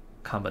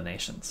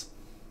combinations.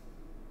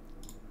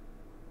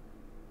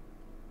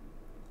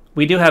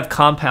 We do have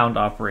compound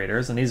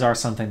operators, and these are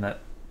something that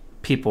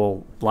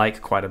people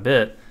like quite a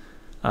bit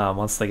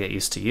once they get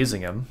used to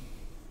using them.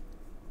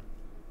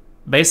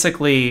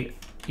 Basically,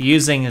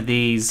 using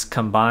these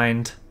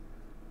combined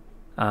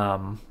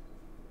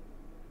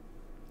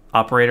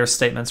operator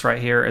statements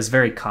right here is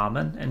very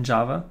common in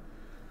Java.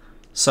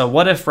 So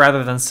what if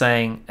rather than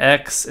saying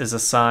x is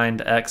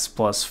assigned x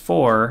plus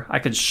 4, I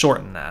could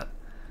shorten that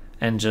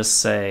and just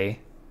say,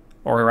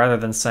 or rather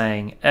than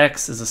saying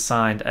x is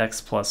assigned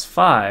x plus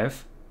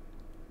 5,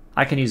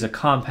 I can use a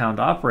compound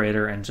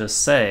operator and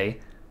just say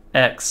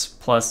x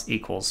plus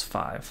equals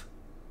 5,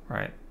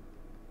 right?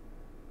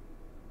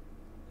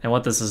 And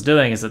what this is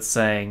doing is it's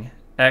saying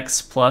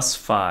x plus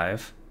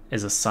 5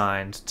 is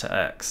assigned to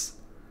x.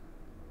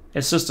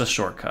 It's just a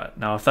shortcut.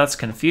 Now, if that's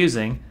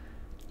confusing,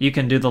 you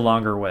can do the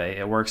longer way.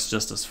 It works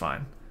just as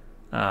fine.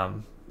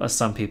 But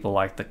some people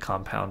like the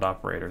compound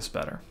operators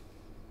better.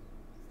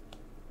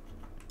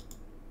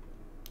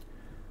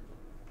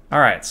 All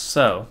right,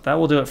 so that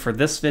will do it for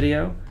this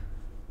video.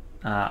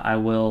 I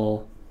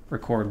will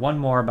record one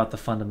more about the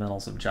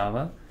fundamentals of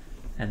Java,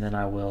 and then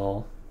I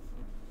will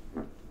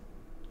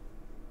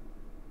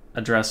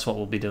address what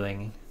we'll be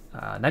doing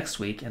next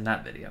week in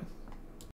that video.